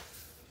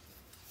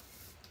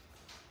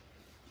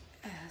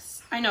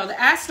 S. I know the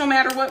S. No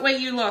matter what way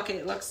you look,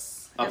 it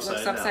looks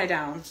upside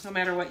down. No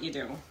matter what you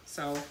do.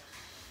 So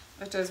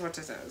it is what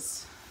it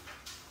is.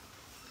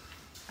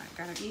 I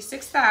got an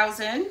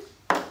E6000.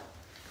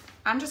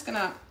 I'm just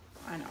gonna.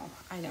 I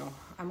know.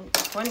 I'm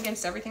going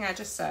against everything I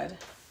just said.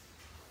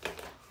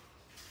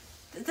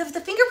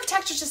 The finger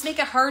protectors just make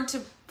it hard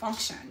to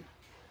function.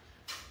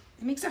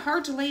 It makes it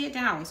hard to lay it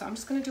down, so I'm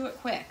just gonna do it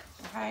quick.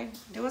 Okay?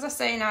 Do as I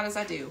say, not as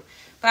I do.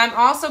 But I'm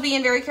also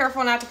being very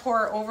careful not to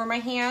pour it over my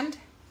hand.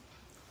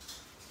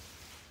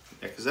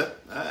 Yeah, because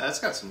that's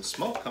got some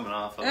smoke coming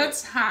off of it.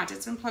 It's hot.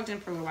 It's been plugged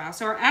in for a little while.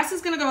 So our S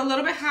is going to go a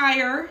little bit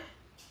higher.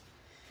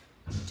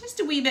 Just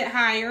a wee bit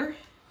higher.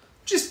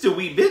 Just a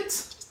wee bit.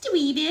 Just a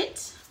wee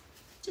bit.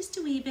 Just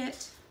a wee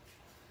bit.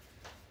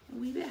 A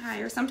wee bit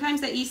higher.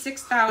 Sometimes the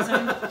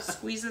E6000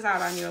 squeezes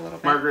out on you a little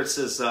bit. Margaret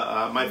says,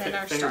 my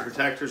finger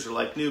protectors are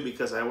like new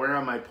because I wear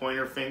on my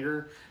pointer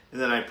finger and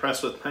then I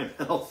press with my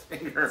middle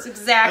finger. That's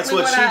exactly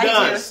what she I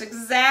does. do. It's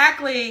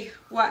exactly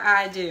what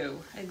I do.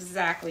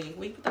 Exactly.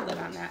 We put the lid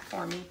on that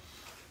for me.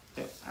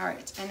 Okay. All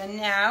right. And then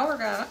now we're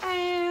going to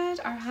add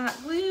our hot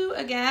glue.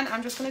 Again,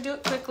 I'm just going to do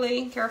it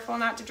quickly. Careful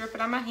not to drip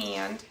it on my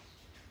hand.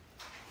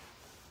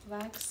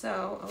 Like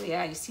so. Oh,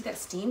 yeah. You see that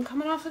steam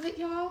coming off of it,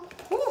 y'all?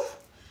 Whew.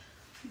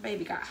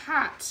 Baby got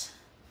hot.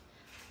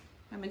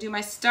 I'm going to do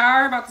my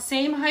star about the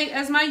same height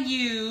as my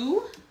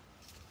U.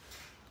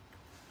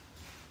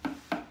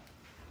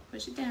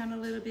 Push it down a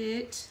little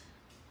bit.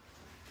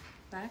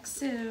 Like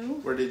so.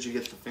 Where did you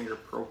get the finger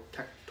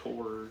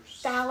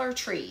protectors? Dollar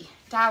Tree.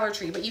 Dollar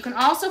Tree. But you can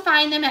also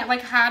find them at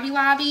like Hobby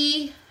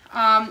Lobby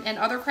and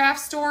other craft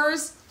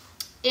stores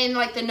in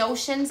like the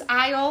Notions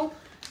aisle.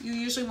 You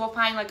usually will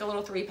find like a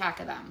little 3-pack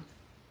of them.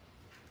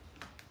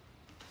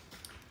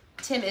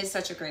 Tim is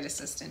such a great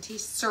assistant. He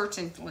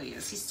certainly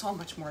is. He's so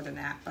much more than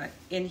that. But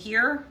in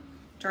here,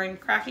 during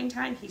crafting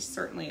time, he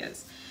certainly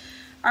is.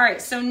 All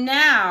right, so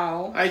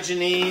now... Hi,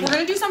 Janine. We're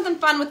going to do something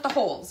fun with the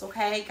holes,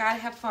 okay? Gotta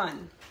have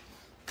fun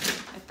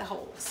with the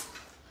holes.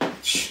 I'm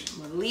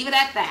going to leave it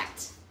at that.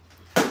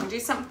 We're going to do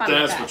something fun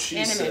with that what she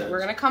in a minute. said. We're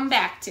going to come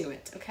back to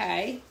it,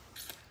 okay?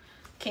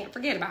 Can't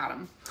forget about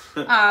them.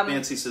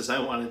 Nancy says, I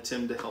wanted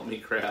Tim to help me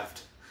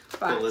craft.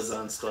 But- Put lids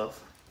on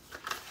stuff.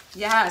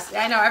 Yes,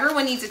 I know.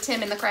 Everyone needs a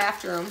Tim in the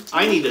craft room. Tim,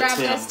 I need a grab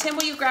Tim. This. Tim,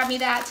 will you grab me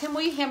that? Tim,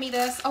 will you hand me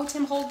this? Oh,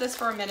 Tim, hold this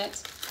for a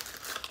minute.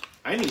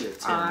 I need a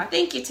Tim.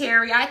 Thank you,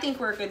 Terry. I think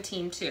we're a good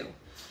team too.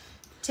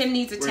 Tim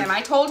needs a Tim. I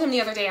told him the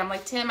other day. I'm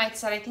like, Tim. I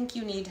said, I think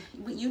you need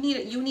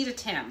a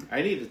Tim.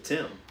 I need a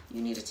Tim.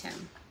 You need a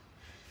Tim.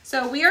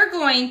 So we are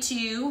going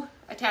to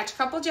attach a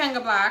couple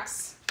Jenga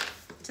blocks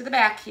to the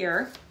back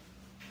here.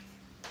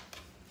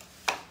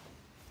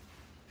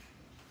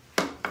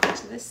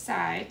 To this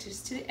side,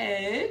 just to the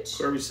edge.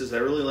 Corby says, I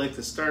really like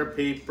the star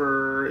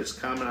paper. It's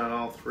common on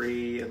all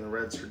 3, and the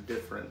reds are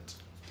different.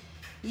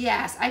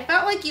 Yes, I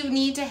felt like you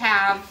need to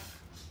have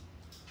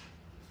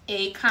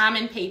a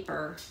common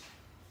paper.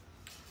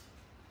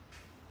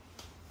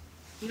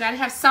 You got to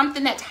have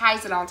something that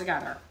ties it all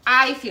together,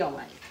 I feel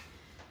like.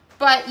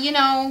 But, you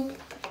know,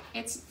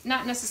 it's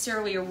not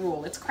necessarily a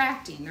rule. It's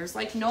crafting. There's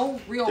like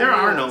no real There rules.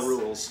 are no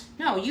rules.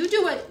 No, you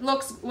do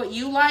what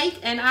you like.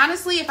 And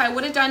honestly, if I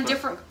would have done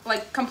different,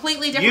 like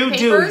completely different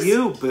papers.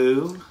 You do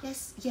you, boo.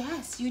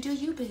 Yes, you do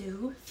you,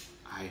 boo.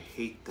 I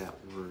hate that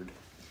word.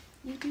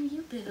 You do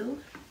you, boo.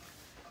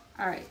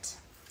 All right,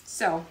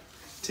 so.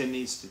 Tim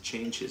needs to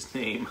change his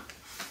name.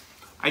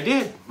 I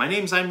did. My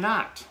name's I'm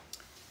Not.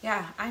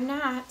 Yeah, I'm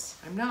not.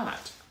 I'm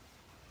not.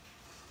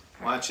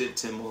 Watch it.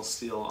 Tim will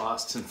steal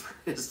Austin for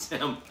his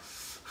Tim.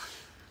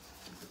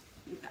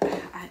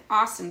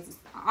 Austin's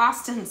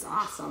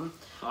awesome.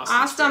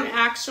 Austin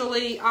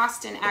actually,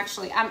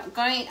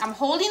 I'm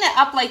holding it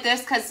up like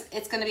this because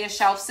it's going to be a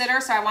shelf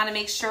sitter, so I want to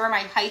make sure my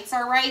heights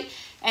are right.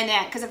 And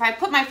that, because if I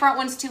put my front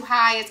ones too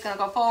high, it's going to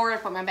go forward. If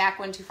I put my back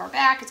one too far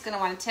back, it's going to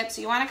want to tip.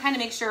 So you want to kind of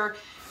make sure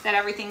that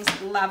everything's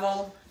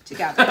level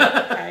together,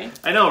 okay?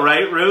 I know,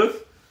 right,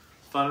 Ruth?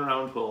 Fun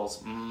around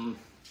holes.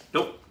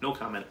 Nope, no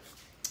comment.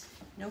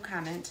 No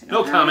comment.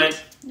 No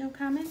comment. No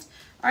comment.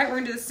 All right, we're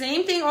going to do the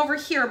same thing over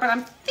here, but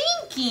I'm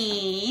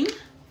thinking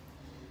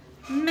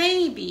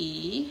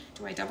maybe,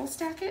 do I double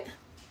stack it?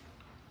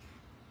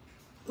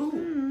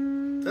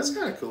 Ooh, that's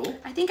kind of cool.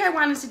 I think I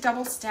wanted to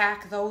double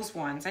stack those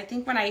ones. I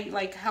think when I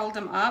like held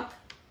them up,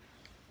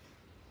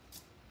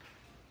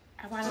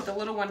 I wanted the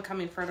little one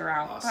coming further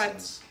out.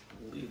 Austin's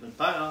leaving.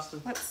 Bye,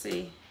 Austin. Let's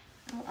see.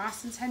 Oh,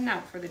 Austin's heading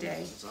out for the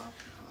day.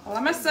 Well,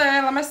 Let me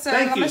say.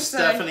 Thank you,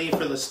 Stephanie,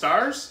 for the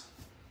stars.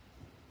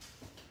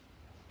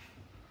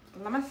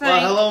 Let me say.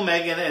 Well, hello,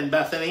 Megan and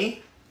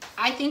Bethany.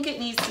 I think it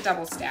needs to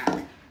double stack.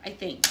 I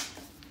think.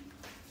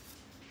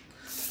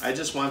 I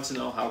just want to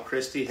know how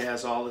Christy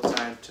has all the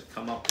time to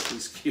come up with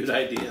these cute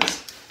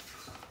ideas.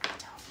 I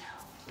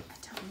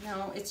don't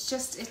know. It's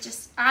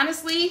just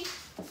honestly.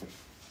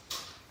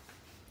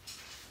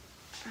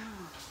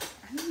 Oh,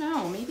 I don't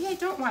know. Maybe I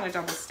don't want a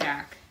double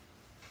stack.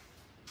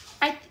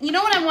 You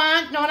know what I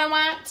want?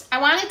 I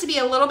want it to be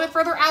a little bit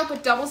further out,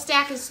 but double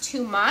stack is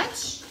too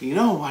much. You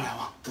know what I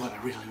want? What I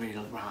really,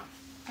 really want?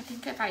 I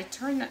think if I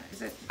turn that,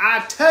 is it?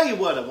 I tell you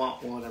what I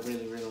want. What I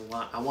really, really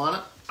want. I want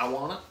it.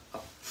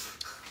 Oh.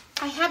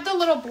 I have the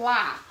little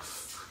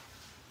blocks.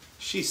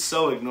 She's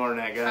so ignoring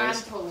that, guys.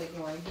 I'm totally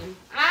ignoring him.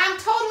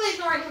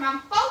 I'm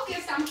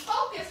focused. I'm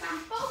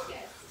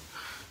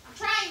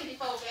trying to be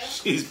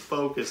focused. She's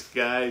focused,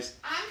 guys.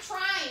 I'm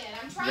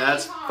trying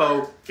That's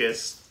hard.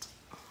 focused.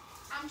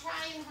 I'm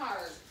trying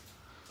hard.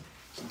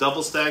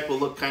 Double stack will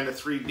look kind of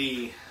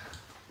 3D.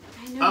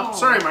 I know. Oh,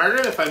 sorry,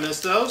 Margaret, if I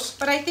missed those.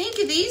 But I think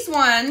these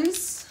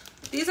ones,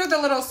 these are the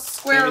little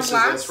square Amy blocks.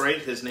 says that's right.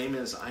 His name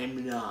is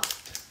I'm Not.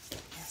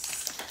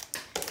 Yes.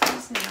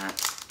 He's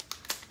not.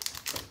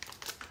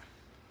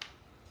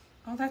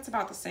 Oh, that's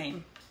about the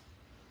same.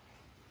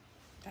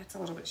 That's a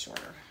little bit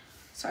shorter.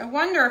 So I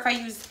wonder if I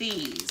use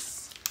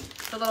these,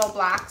 the little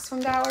blocks from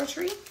Dollar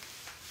Tree.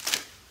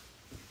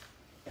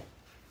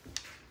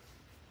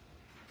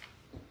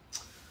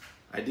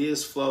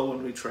 Ideas flow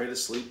when we try to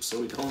sleep,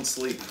 so we don't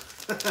sleep.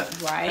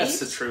 Right? That's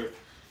the truth.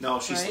 No,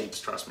 she Right? sleeps,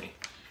 trust me.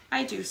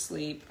 I do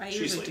sleep. I She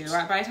usually sleeps.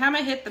 do. By the time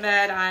I hit the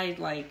bed, I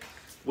like...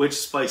 Which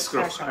Spice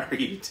Girl Pressure. are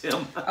you,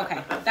 Tim?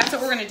 Okay, that's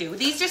what we're going to do.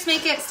 These just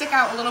make it stick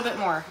out a little bit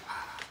more.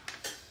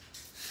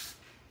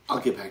 I'll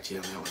get back to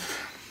you on that one.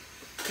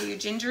 Are you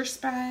Ginger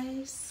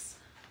Spice?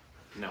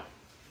 No,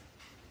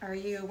 Are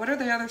you... What are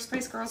the other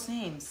Spice Girls'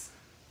 names?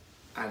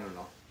 I don't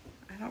know.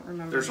 I don't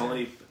remember.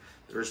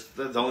 There's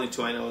the only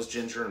two I know is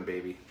Ginger and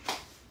Baby.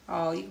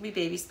 Oh, you can be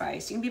Baby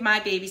Spice. You can be my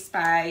Baby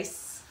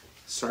Spice.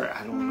 Sorry,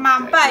 I don't know.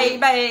 My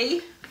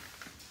baby.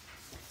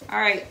 All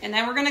right, and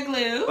then we're going to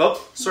glue.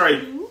 Oh,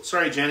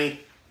 sorry, Jenny.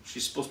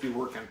 She's supposed to be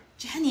working.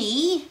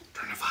 Jenny.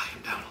 Turn the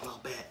volume down a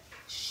little bit.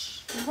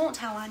 Shh, we won't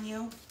tell on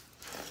you.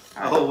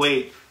 All right. Oh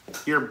wait,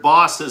 your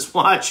boss is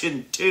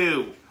watching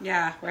too.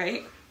 Yeah,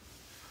 right?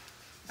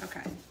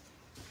 Okay.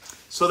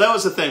 So that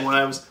was the thing when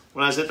I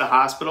was at the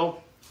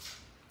hospital.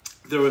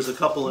 There was a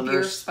couple of Beer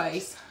nurses.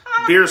 Spice.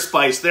 Beer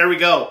Spice. There we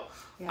go.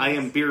 Yes. I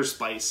am Beer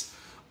Spice.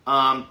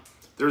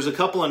 There's a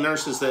couple of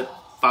nurses that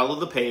follow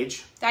the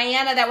page.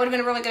 Diana, that would have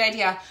been a really good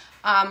idea.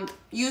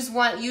 Use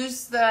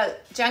the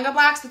Jenga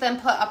blocks, but then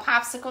put a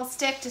popsicle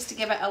stick just to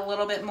give it a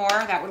little bit more.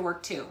 That would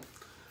work too.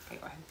 Okay,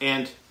 go ahead.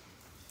 And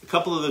a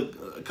couple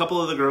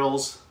of the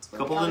girls, a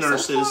couple of the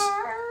nurses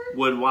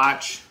would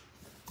watch,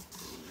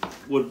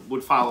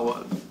 would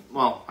follow.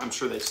 Well, I'm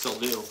sure they still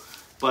do,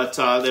 but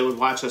they would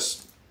watch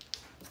us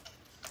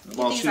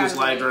while she was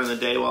live during the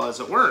day while I was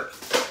at work.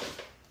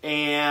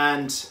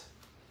 And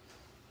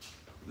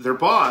their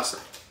boss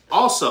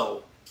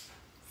also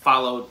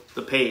followed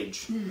the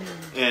page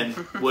and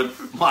would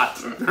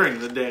watch during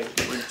the day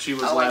when she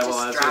was live while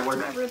I was at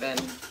work.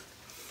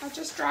 I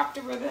just dropped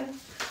a ribbon.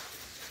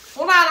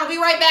 Hold on, I'll be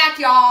right back,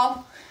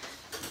 y'all.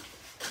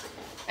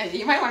 Hey,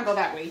 you might want to go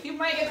that way. You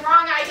might get the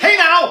wrong idea. Hey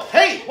now!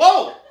 Hey!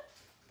 Whoa!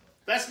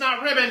 That's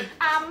not ribbon.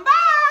 I'm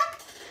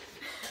back.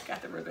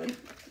 Got the ribbon.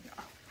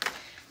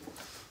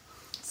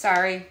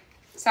 Sorry.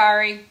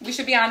 We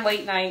should be on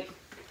late night.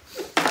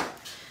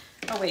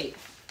 Oh, wait.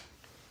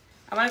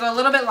 I'm going to go a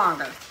little bit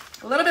longer.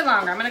 I'm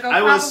going to go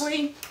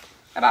probably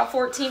about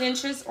 14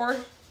 inches or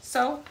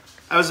so.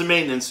 I was a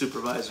maintenance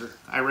supervisor.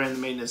 I ran the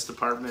maintenance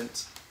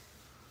department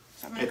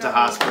So at the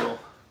hospital.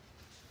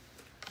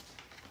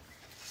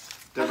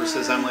 Deborah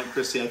says I'm like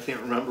Christy. I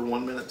can't remember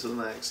 1 minute to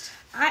the next.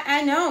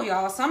 I know,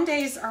 y'all. Some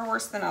days are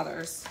worse than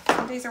others.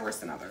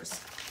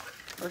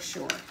 For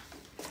sure.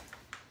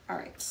 All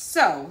right.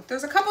 So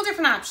there's a couple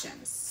different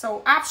options.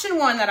 So option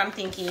one that I'm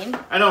thinking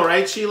I know,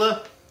 right,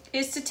 Sheila?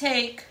 is to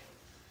take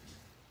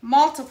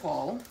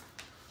multiple,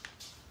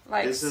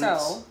 like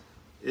so.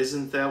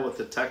 Isn't that what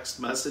the text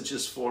message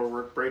is for?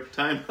 Work break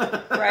time.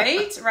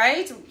 Right.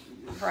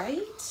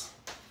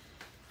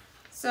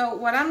 So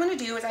what I'm going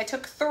to do is I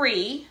took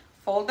 3,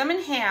 fold them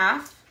in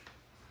half.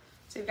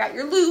 So you've got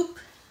your loop.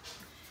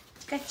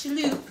 Got your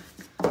loop.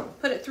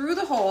 Put it through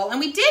the hole. And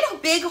we did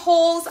big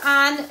holes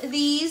on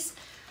these.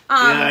 Yeah,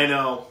 I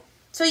know.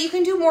 So you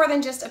can do more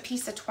than just a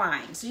piece of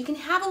twine. So you can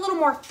have a little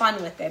more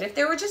fun with it. If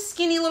there were just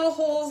skinny little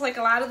holes like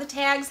a lot of the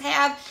tags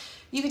have,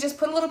 you could just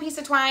put a little piece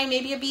of twine,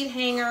 maybe a bead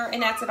hanger,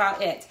 and that's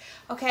about it.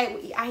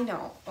 Okay, I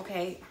know.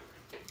 Okay.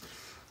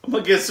 I'm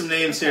going to get some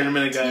names here in a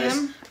minute, guys.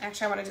 Tim,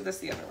 actually, I want to do this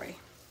the other way.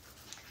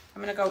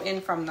 I'm going to go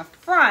in from the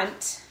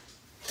front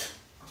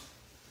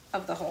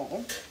of the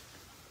hole.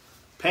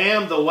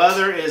 Pam, the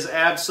weather is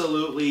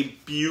absolutely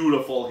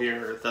beautiful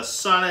here. The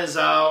sun is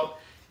out.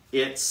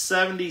 It's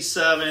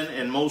 77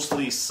 and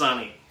mostly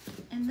sunny.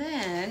 And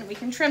then we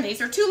can trim these.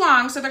 They're too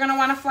long, so they're going to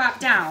want to flap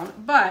down.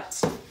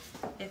 But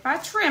if I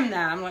trim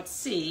them, let's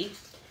see.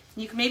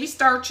 You can maybe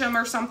starch them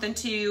or something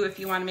too if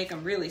you want to make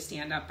them really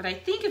stand up. But I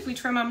think if we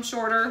trim them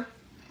shorter,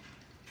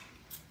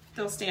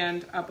 they'll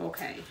stand up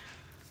okay.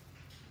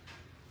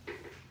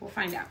 We'll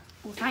find out.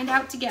 We'll find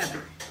out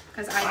together.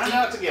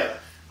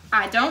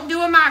 I don't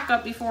do a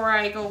mock-up before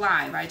I go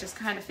live. I just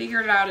kind of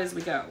figure it out as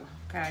we go,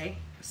 okay?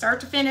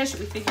 Start to finish,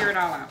 we figure it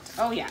all out.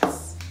 Oh,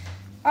 yes.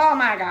 Oh,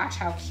 my gosh,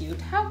 how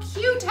cute. How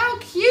cute, how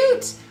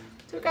cute. So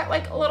we've got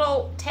like a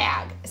little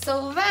tag.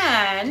 So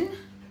then,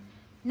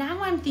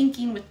 now I'm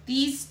thinking with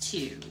these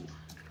two,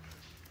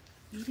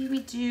 maybe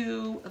we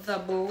do the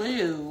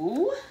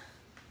blue.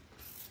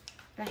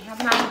 I have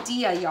an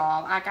idea,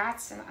 y'all. I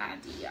got an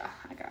idea.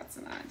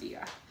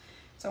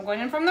 So I'm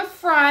going in from the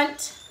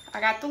front. I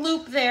got the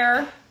loop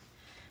there.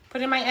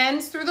 Putting my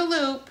ends through the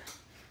loop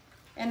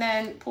and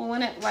then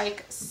pulling it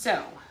like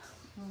so.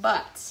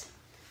 But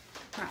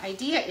my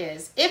idea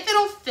is, if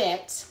it'll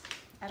fit,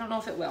 I don't know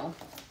if it will.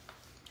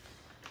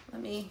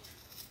 Let me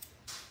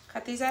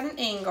Cut these at an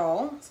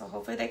angle, so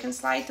hopefully they can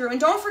slide through. And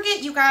don't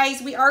forget, you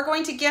guys, we are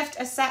going to gift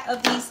a set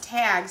of these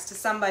tags to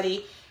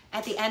somebody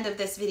at the end of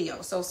this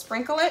video. So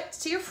sprinkle it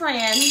to your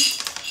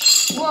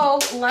friends. We'll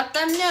let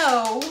them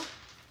know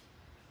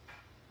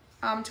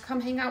to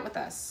come hang out with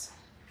us.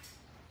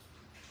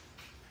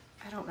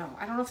 I don't know.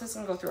 I don't know if this is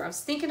going to go through. I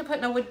was thinking of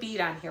putting a wood bead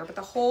on here, but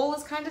the hole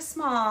is kind of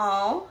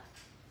small.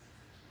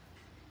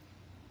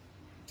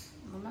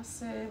 Let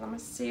me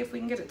see if we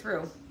can get it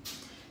through.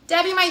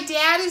 Debbie, my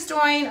dad is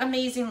doing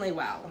amazingly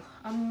well.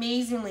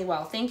 Amazingly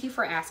well. Thank you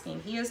for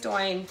asking. He is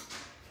doing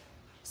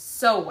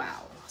so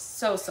well.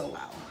 So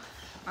well.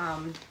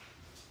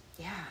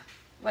 Yeah.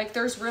 Like,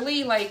 there's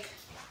really, like,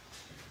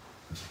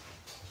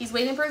 he's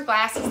waiting for his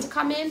glasses to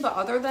come in, but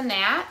other than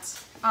that,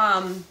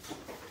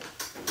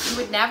 you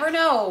would never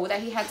know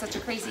that he had such a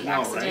crazy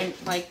accident,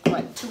 right? Like,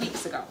 what, 2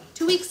 weeks ago?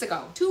 2 weeks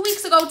ago. 2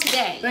 weeks ago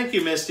today. Thank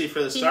you, Misty,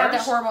 for the stars. He had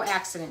that horrible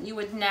accident. You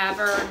would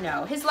never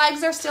know. His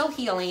legs are still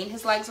healing.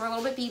 His legs were a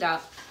little bit beat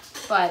up,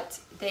 but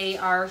they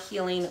are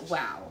healing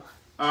well.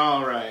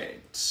 All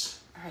right.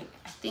 All right.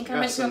 I think I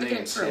might be able to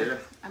get it through. Here.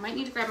 I might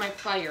need to grab my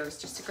pliers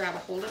just to grab a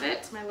hold of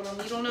it. My little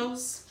needle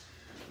nose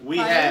We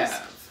pliers.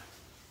 have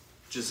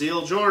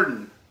Jazeel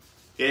Jordan,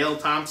 Gail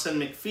Thompson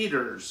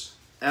McFeeters,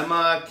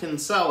 Emma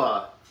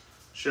Kinsella,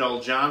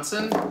 Cheryl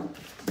Johnson,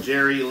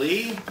 Jerry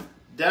Lee,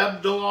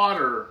 Deb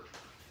DeLauder,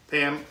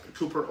 Pam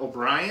Cooper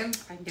O'Brien,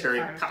 Terry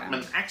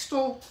Cotman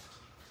Axtell,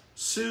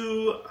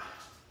 Sue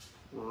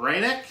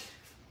Rainick,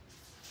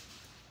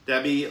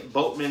 Debbie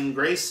Boatman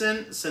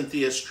Grayson,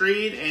 Cynthia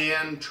Streed,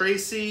 and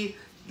Tracy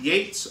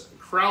Yates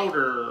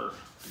Crowder.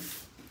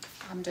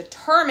 I'm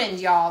determined,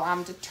 y'all.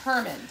 I'm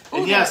determined.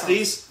 And yes,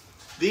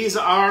 these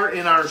are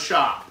in our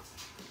shop.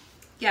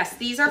 Yes,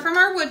 these are from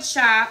our wood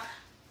shop.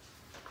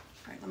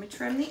 All right, let me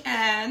trim the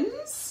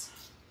ends.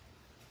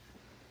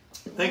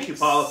 Thank you,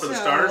 Paula, for the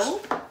stars.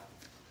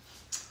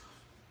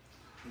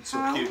 It's so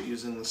How cute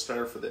using the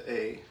star for the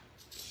A.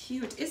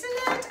 Cute, isn't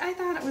it? I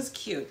thought it was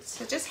cute.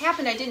 It just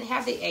happened I didn't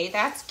have the A.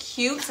 That's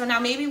cute. So now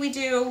maybe we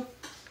do...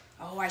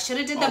 Oh, I should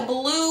have did the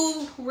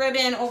blue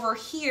ribbon over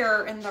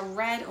here and the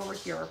red over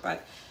here,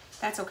 but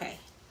that's okay.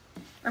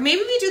 Or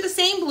maybe we do the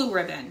same blue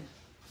ribbon.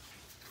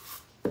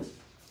 Do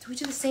we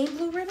do the same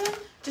blue ribbon?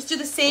 Just do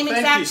the same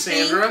exact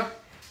thing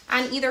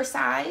on either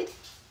side,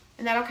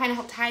 and that'll kind of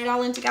help tie it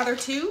all in together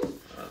too.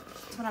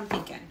 That's what I'm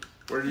thinking.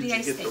 Where did you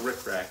get the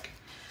Rick Rack?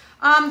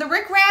 The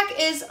Rick Rack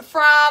is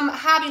from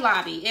Hobby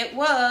Lobby. It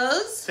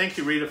was... Thank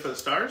you, Rita, for the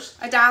stars.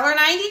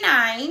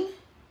 $1.99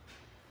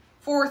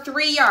 for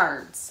 3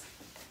 yards.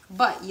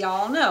 But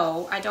y'all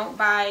know I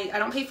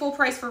don't pay full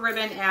price for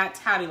ribbon at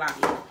Hobby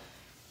Lobby.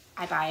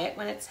 I buy it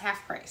when it's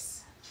half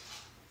price.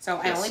 So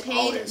I only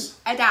paid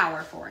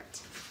 $1 for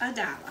it. $1.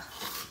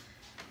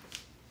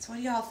 So what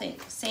do y'all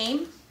think?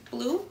 Same?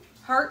 Blue?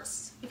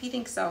 Hearts? If you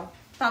think so.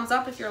 Thumbs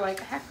up if you're like,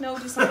 heck no,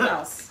 do something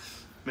else.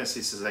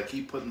 Missy says, I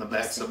keep putting the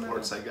back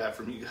supports I got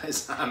from you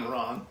guys on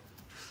wrong.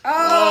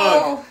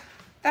 Oh,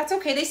 that's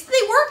okay. They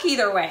work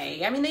either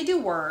way. I mean, they do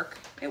work.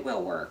 It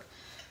will work.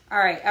 All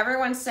right,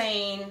 everyone's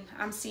saying,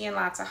 I'm seeing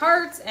lots of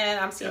hearts, and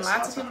I'm seeing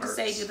lots of people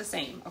say do the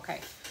same.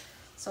 Okay,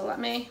 so let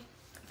me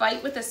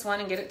fight with this one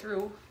and get it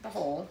through the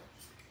hole.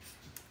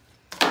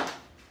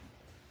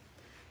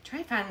 Try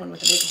and find one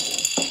with a big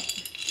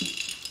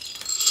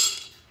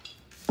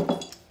hole.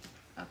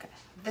 Okay,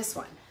 this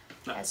one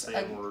has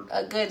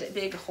a good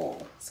big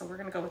hole, so we're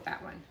gonna go with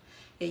that one.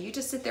 Yeah, you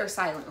just sit there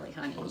silently,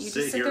 honey. You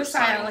just sit there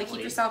silently.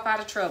 Keep yourself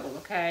out of trouble,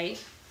 okay?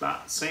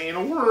 Not saying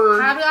a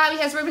word. Hobby Lobby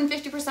has ribbon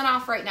 50%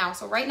 off right now.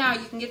 So right now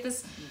you can get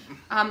this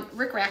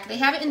Rick Rack. They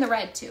have it in the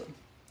red too.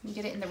 You can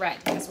get it in the red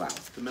as well.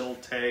 The middle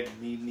tag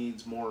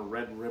needs more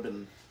red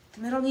ribbon.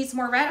 The middle needs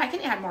more red? I can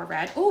add more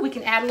red. Oh, we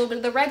can add a little bit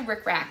of the red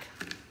Rick Rack.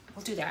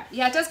 We'll do that.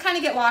 Yeah, it does kind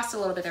of get lost a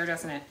little bit there,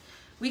 doesn't it?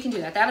 We can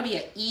do that. That'll be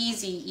an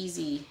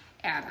easy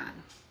add-on.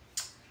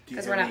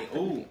 Because we're not...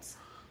 Oh,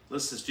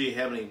 Liz, do you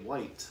have any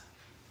white?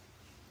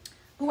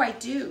 Oh, I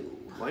do.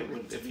 White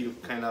would, if you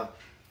kind of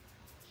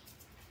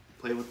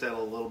play with that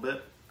a little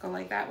bit. Go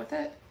like that with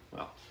it?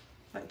 Well.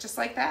 Like, just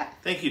like that?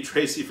 Thank you,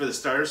 Tracy, for the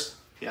stars.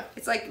 Yeah.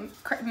 It's like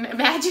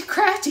magic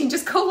crafting.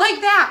 Just go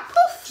like that.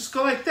 Poof. Just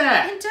go like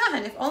that. And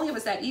done. If only it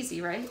was that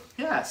easy, right?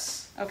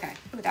 Yes. Okay.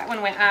 Ooh, that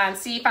one went on.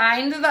 See,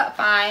 find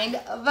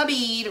the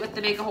bead with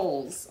the big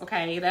holes.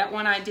 Okay, that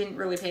one I didn't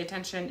really pay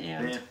attention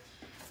and... Man.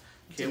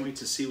 Can't wait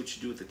to see what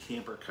you do with the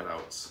camper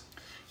cutouts.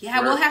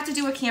 Yeah, we'll have to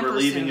do a camper soon.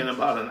 We're leaving in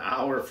about an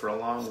hour for a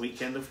long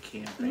weekend of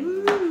camping.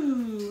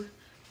 Ooh.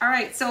 All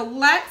right, so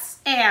let's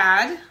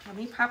add... Let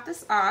me pop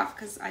this off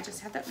because I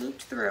just had that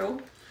looped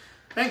through.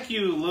 Thank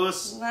you,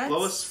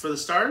 Lois, for the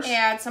stars.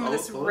 Add some of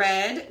this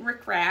red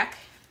Rick Rack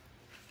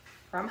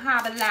from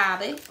Hobby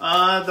Lobby.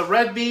 The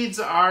red beads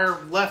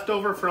are left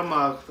over from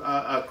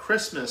a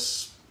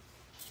Christmas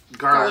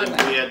garland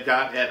we had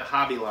got at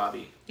Hobby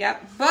Lobby.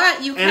 Yep,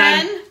 but you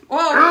can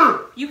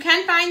you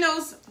can find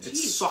those. It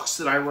sucks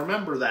that I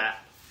remember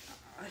that.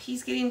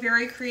 He's getting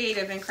very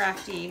creative and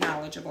crafty,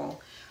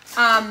 knowledgeable.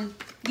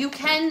 You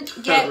can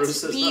get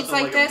beads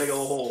like this. Big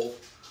old hole.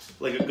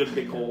 like a good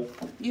big hole.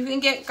 You can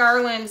get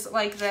garlands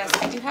like this.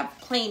 I do have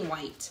plain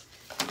white.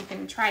 You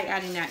can try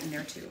adding that in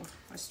there too.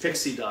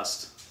 Pixie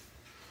dust.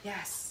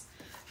 Yes.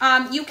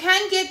 You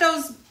can get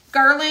those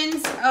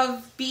garlands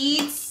of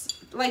beads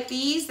like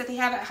these that they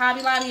have at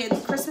Hobby Lobby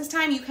at Christmas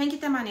time. You can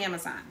get them on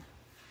Amazon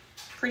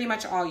pretty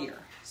much all year.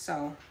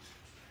 So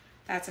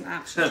that's an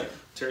option too.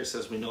 Terry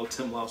says we know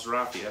Tim loves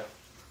raffia.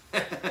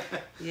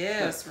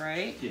 Yes,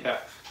 right?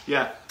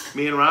 Yeah.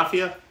 Me and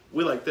raffia,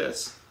 we like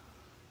this.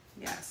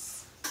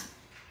 Yes.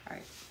 All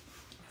right.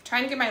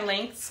 Trying to get my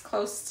lengths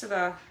close to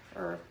the,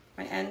 or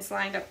my ends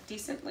lined up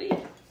decently.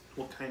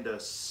 What kind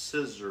of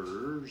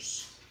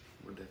scissors?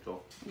 Where'd that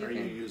go? Are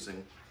you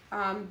using?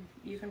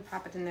 You can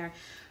pop it in there.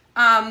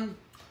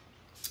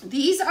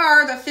 These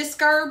are the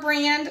Fiskars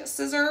brand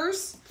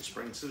scissors. The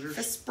spring scissors?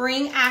 The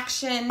Spring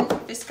Action,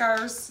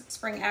 Fiskars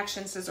Spring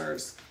Action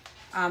scissors.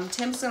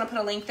 Tim's going to put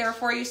a link there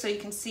for you so you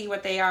can see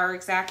what they are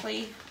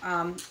exactly.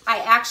 I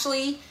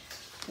actually,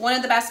 one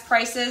of the best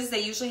prices,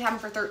 they usually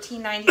have them for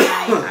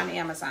 $13.99 on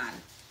Amazon.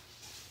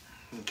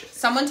 Okay.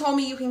 Someone told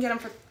me you can get them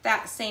for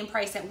that same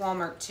price at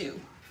Walmart too.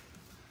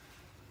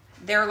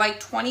 They're like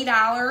 $20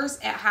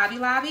 at Hobby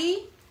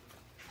Lobby,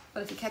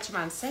 but if you catch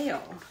them on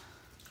sale,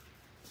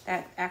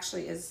 that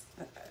actually is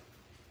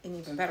an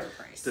even better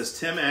price. Does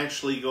Tim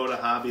actually go to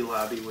Hobby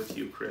Lobby with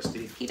you,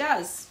 Christy? He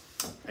does.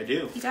 I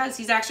do. He does.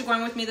 He's actually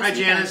going with me this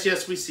weekend. Hi, Janice.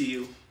 Yes, we see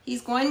you.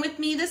 He's going with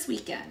me this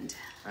weekend.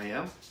 I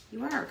am.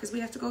 You are, because we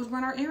have to go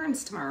run our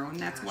errands tomorrow, and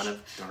that's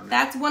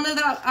Gosh, one of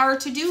our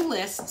to-do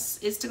lists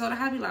is to go to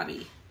Hobby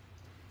Lobby.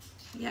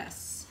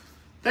 Yes.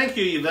 Thank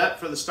you, Yvette,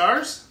 for the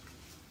stars.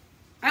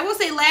 I will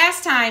say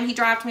last time he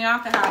dropped me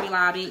off at Hobby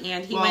Lobby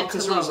and he went to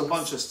Lowe's. because there was a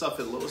bunch of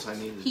stuff at Lowe's I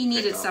needed. He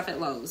needed stuff at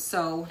Lowe's,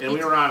 so. And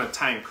we were on a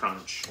time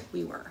crunch.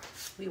 We were,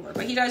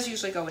 but he does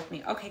usually go with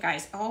me. Okay,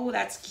 guys. Oh,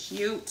 that's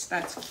cute.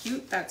 That's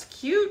cute. That's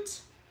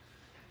cute.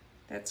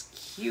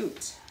 That's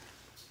cute.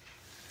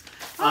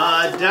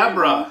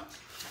 Deborah,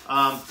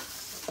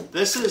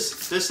 this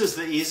is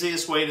the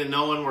easiest way to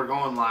know when we're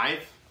going live.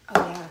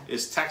 Oh yeah.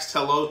 Is text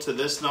hello to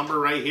this number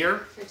right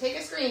here. Here, take a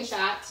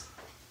screenshot.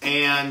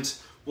 And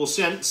we'll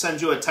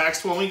send you a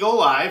text when we go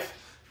live.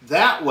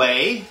 That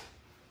way,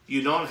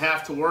 you don't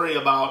have to worry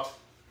about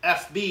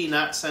FB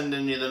not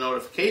sending you the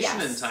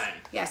notification in time.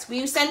 Yes,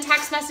 we send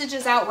text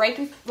messages out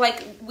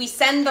like we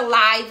send the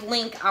live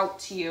link out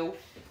to you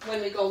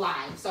when we go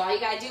live. So all you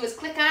gotta do is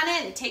click on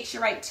it and it takes you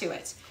right to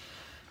it.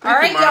 All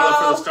right, Marla,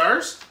 y'all. for the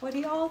stars. What do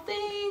y'all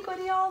think? What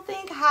do y'all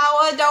think?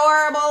 How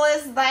adorable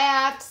is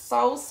that?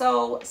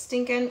 So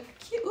stinking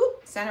cute. Ooh,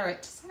 center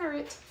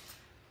it.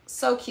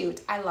 So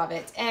cute. I love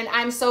it. And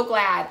I'm so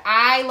glad.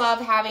 I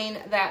love having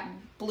that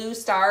blue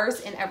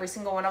stars in every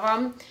single one of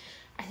them.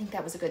 I think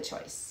that was a good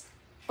choice.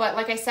 But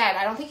like I said,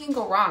 I don't think you can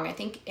go wrong. I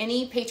think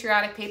any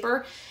patriotic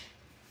paper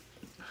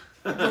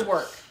would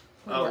work.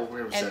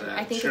 Where was that at?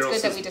 I think Cheryl it's good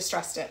says, that we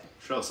distressed it.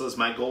 Cheryl says,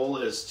 my goal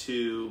is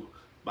to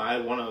buy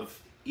one of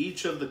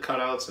each of the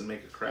cutouts and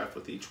make a craft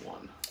with each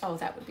one. Oh,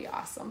 that would be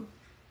awesome.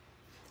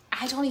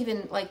 I don't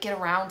even get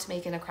around to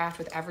making a craft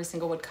with every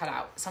single wood cut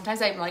out.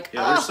 Sometimes I'm like,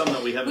 yeah, there's some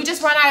that we haven't. We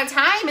just run out of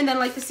time, and then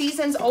the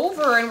season's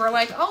over, and we're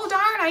like, oh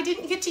darn, I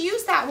didn't get to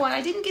use that one.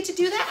 I didn't get to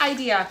do that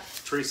idea.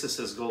 Teresa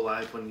says go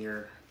live when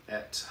you're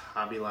at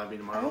Hobby Lobby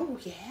tomorrow. Oh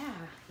yeah.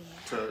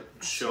 To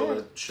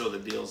show the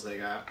deals they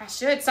got. I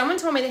should. Someone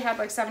told me they had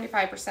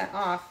 75%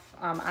 off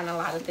on a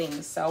lot of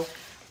things, so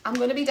I'm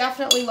going to be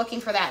definitely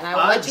looking for that, and I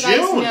will let you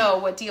guys know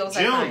what deals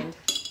I find.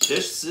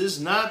 This is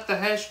not the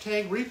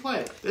hashtag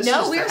replay. This is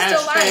the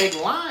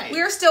hashtag live.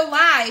 We're still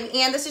live,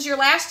 and this is your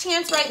last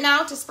chance right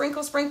now to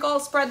sprinkle,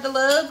 spread the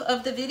love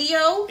of the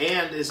video.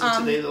 And isn't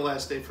today the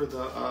last day for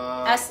the...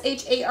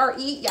 SHARE,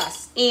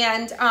 yes.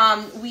 And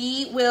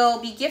we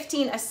will be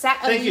gifting a set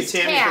of these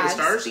tags. For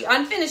the stars. The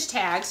unfinished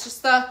tags,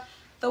 just the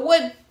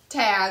wood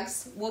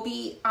tags. We'll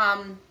be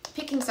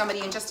picking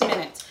somebody in just a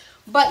minute.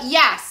 But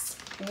yes,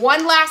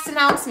 one last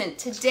announcement.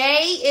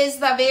 Today is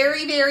the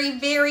very, very,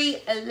 very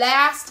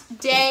last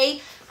day,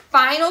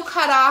 final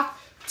cutoff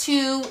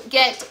to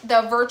get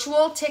the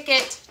virtual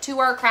ticket to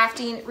our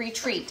crafting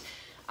retreat.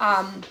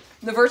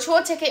 The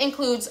virtual ticket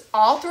includes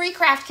all 3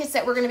 craft kits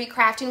that we're going to be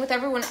crafting with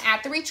everyone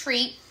at the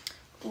retreat,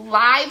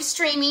 live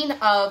streaming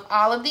of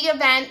all of the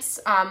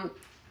events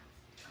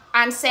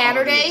on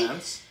Saturday,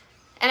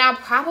 and I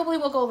probably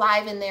will go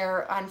live in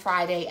there on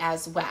Friday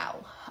as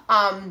well.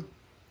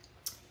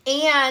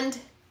 And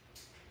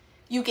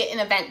you get an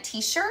event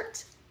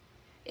t-shirt.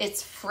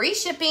 It's free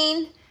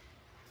shipping.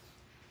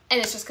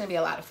 And it's just going to be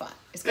a lot of fun.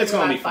 It's going to be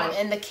a lot of fun.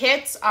 And the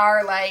kits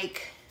are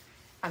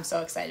I'm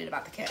so excited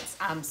about the kits.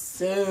 I'm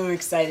so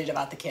excited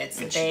about the kits.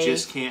 And she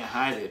just can't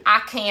hide it. I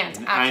can't.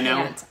 I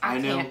know.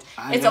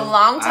 It's a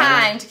long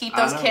time to keep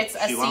those kits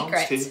a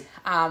secret.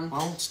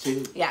 Wants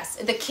to. Yes.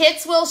 The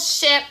kits will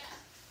ship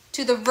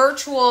to the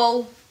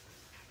virtual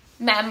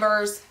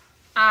members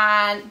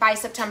by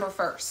September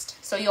 1st.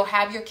 So you'll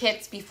have your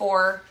kits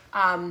before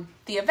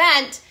the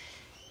event,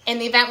 and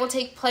the event will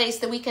take place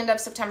the weekend of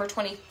September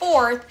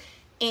 24th,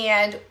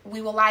 and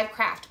we will live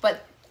craft.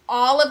 But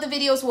all of the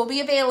videos will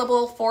be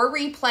available for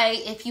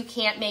replay if you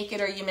can't make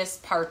it or you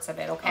missed parts of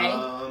it, okay?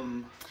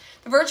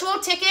 The virtual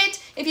ticket,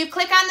 if you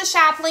click on the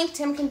shop link,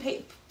 Tim can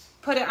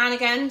put it on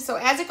again. So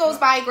as it goes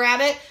by,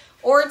 grab it,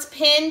 or it's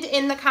pinned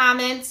in the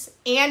comments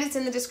and it's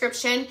in the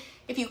description.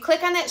 If you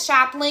click on that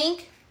shop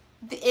link,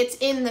 it's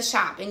in the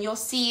shop and you'll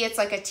see it's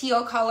like a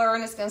teal color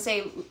and it's going to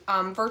say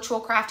virtual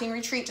crafting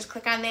retreat. Just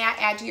click on that,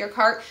 add to your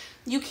cart.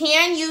 You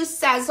can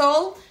use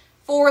Sezzle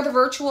for the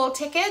virtual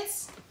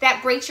tickets.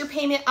 That breaks your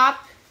payment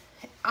up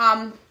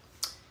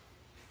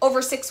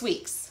over 6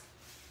 weeks.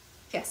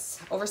 Yes,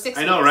 over 6 weeks.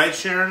 I know, right,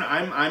 Sharon?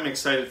 I'm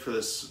excited for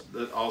this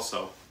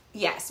also.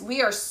 Yes,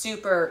 we are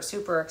super,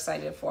 super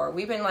excited for it.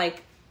 We've been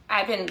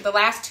the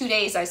last 2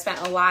 days I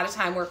spent a lot of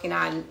time working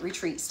on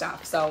retreat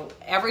stuff. So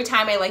every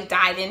time I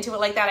dive into it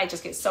like that, I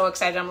just get so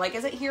excited. I'm like,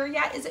 is it here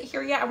yet? Is it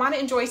here yet? I want to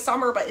enjoy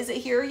summer, but is it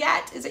here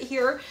yet? Is it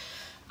here?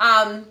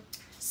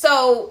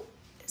 So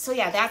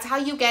yeah, that's how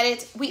you get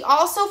it. We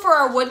also, for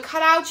our wood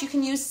cutouts, you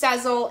can use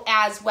Sezzle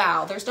as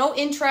well. There's no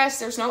interest.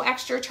 There's no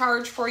extra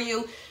charge for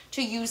you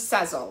to use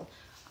Sezzle.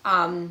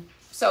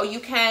 So you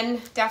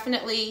can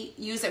definitely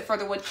use it for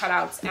the wood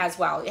cutouts as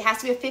well. It has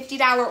to be a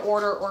 $50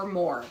 order or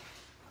more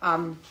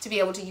to be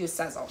able to use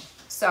Sezzle.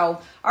 So,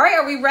 all right,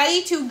 are we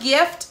ready to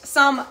gift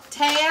some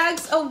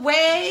tags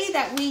away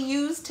that we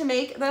use to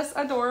make this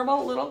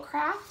adorable little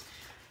craft?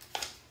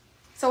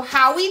 So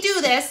how we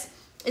do this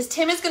is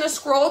Tim is going to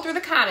scroll through the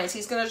comments.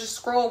 He's going to just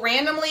scroll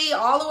randomly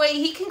all the way.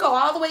 He can go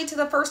all the way to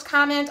the first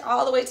comment,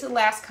 all the way to the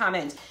last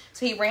comment.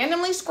 So he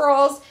randomly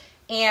scrolls.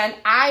 And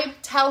I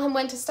tell him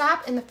when to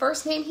stop, and the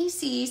first name he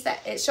sees,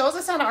 that it shows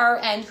us on our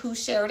end who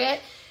shared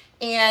it,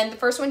 and the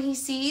first one he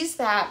sees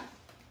that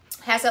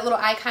has that little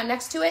icon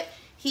next to it,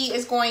 he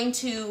is going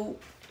to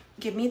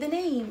give me the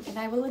name, and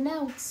I will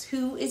announce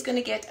who is going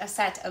to get a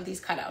set of these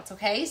cutouts,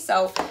 okay?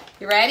 So,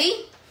 you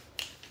ready?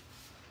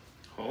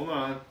 Hold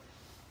on.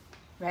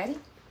 Ready?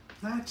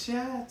 Not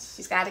yet.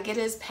 He's got to get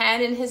his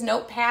pen and his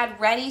notepad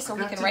ready so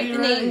he can write the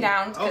name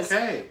down.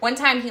 Okay. One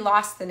time he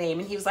lost the name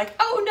and he was like,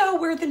 oh no,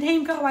 where'd the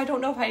name go? I don't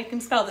know if I can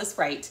spell this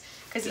right.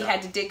 Because he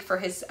had to dig for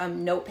his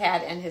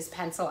notepad and his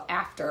pencil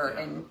after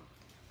and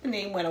the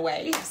name went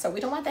away. So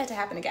we don't want that to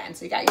happen again.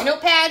 So you got your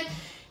notepad,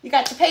 you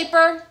got your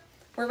paper.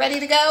 We're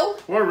ready to go?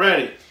 We're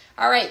ready.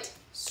 All right.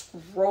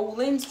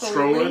 Scrolling.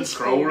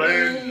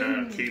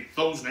 Keep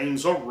those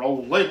names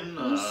a-rolling.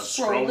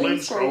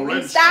 Scrolling.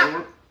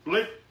 Stop.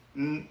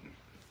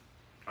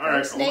 All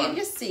right, First name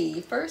you see.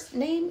 First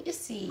name you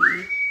see.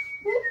 Are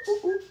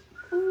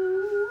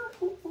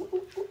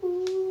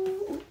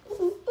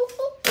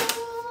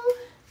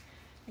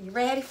you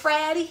ready,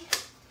 Freddy?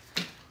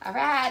 All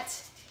right,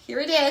 here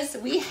it is.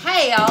 We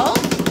hail,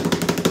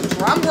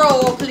 drum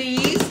roll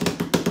please,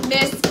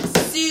 Miss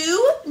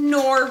Sue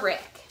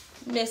Norrick.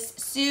 Miss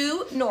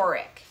Sue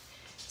Norrick.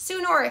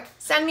 Sue Norrick,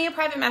 send me a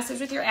private message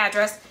with your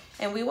address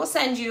and we will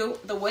send you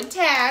the wood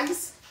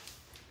tags.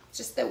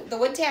 Just the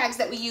wood tags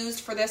that we used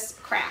for this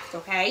craft,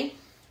 okay?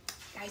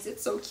 Guys,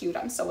 it's so cute.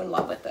 I'm so in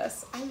love with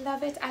this. I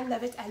love it. I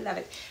love it. I love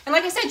it. And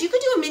like I said, you could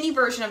do a mini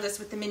version of this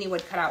with the mini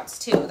wood cutouts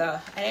too. And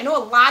I know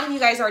a lot of you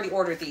guys already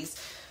ordered these.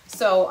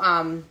 So,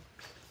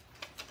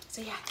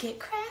 so yeah, get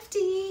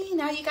crafty.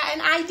 Now you got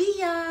an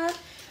idea.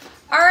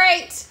 All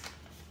right.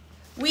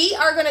 We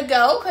are going to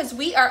go because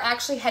we are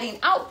actually heading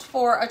out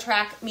for a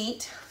track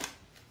meet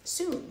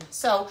soon.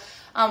 So,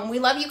 we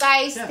love you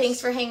guys. Yes. Thanks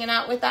for hanging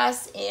out with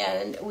us,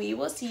 and we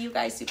will see you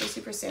guys super,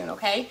 super soon,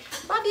 okay?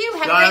 Love you.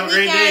 Have a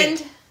great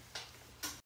weekend.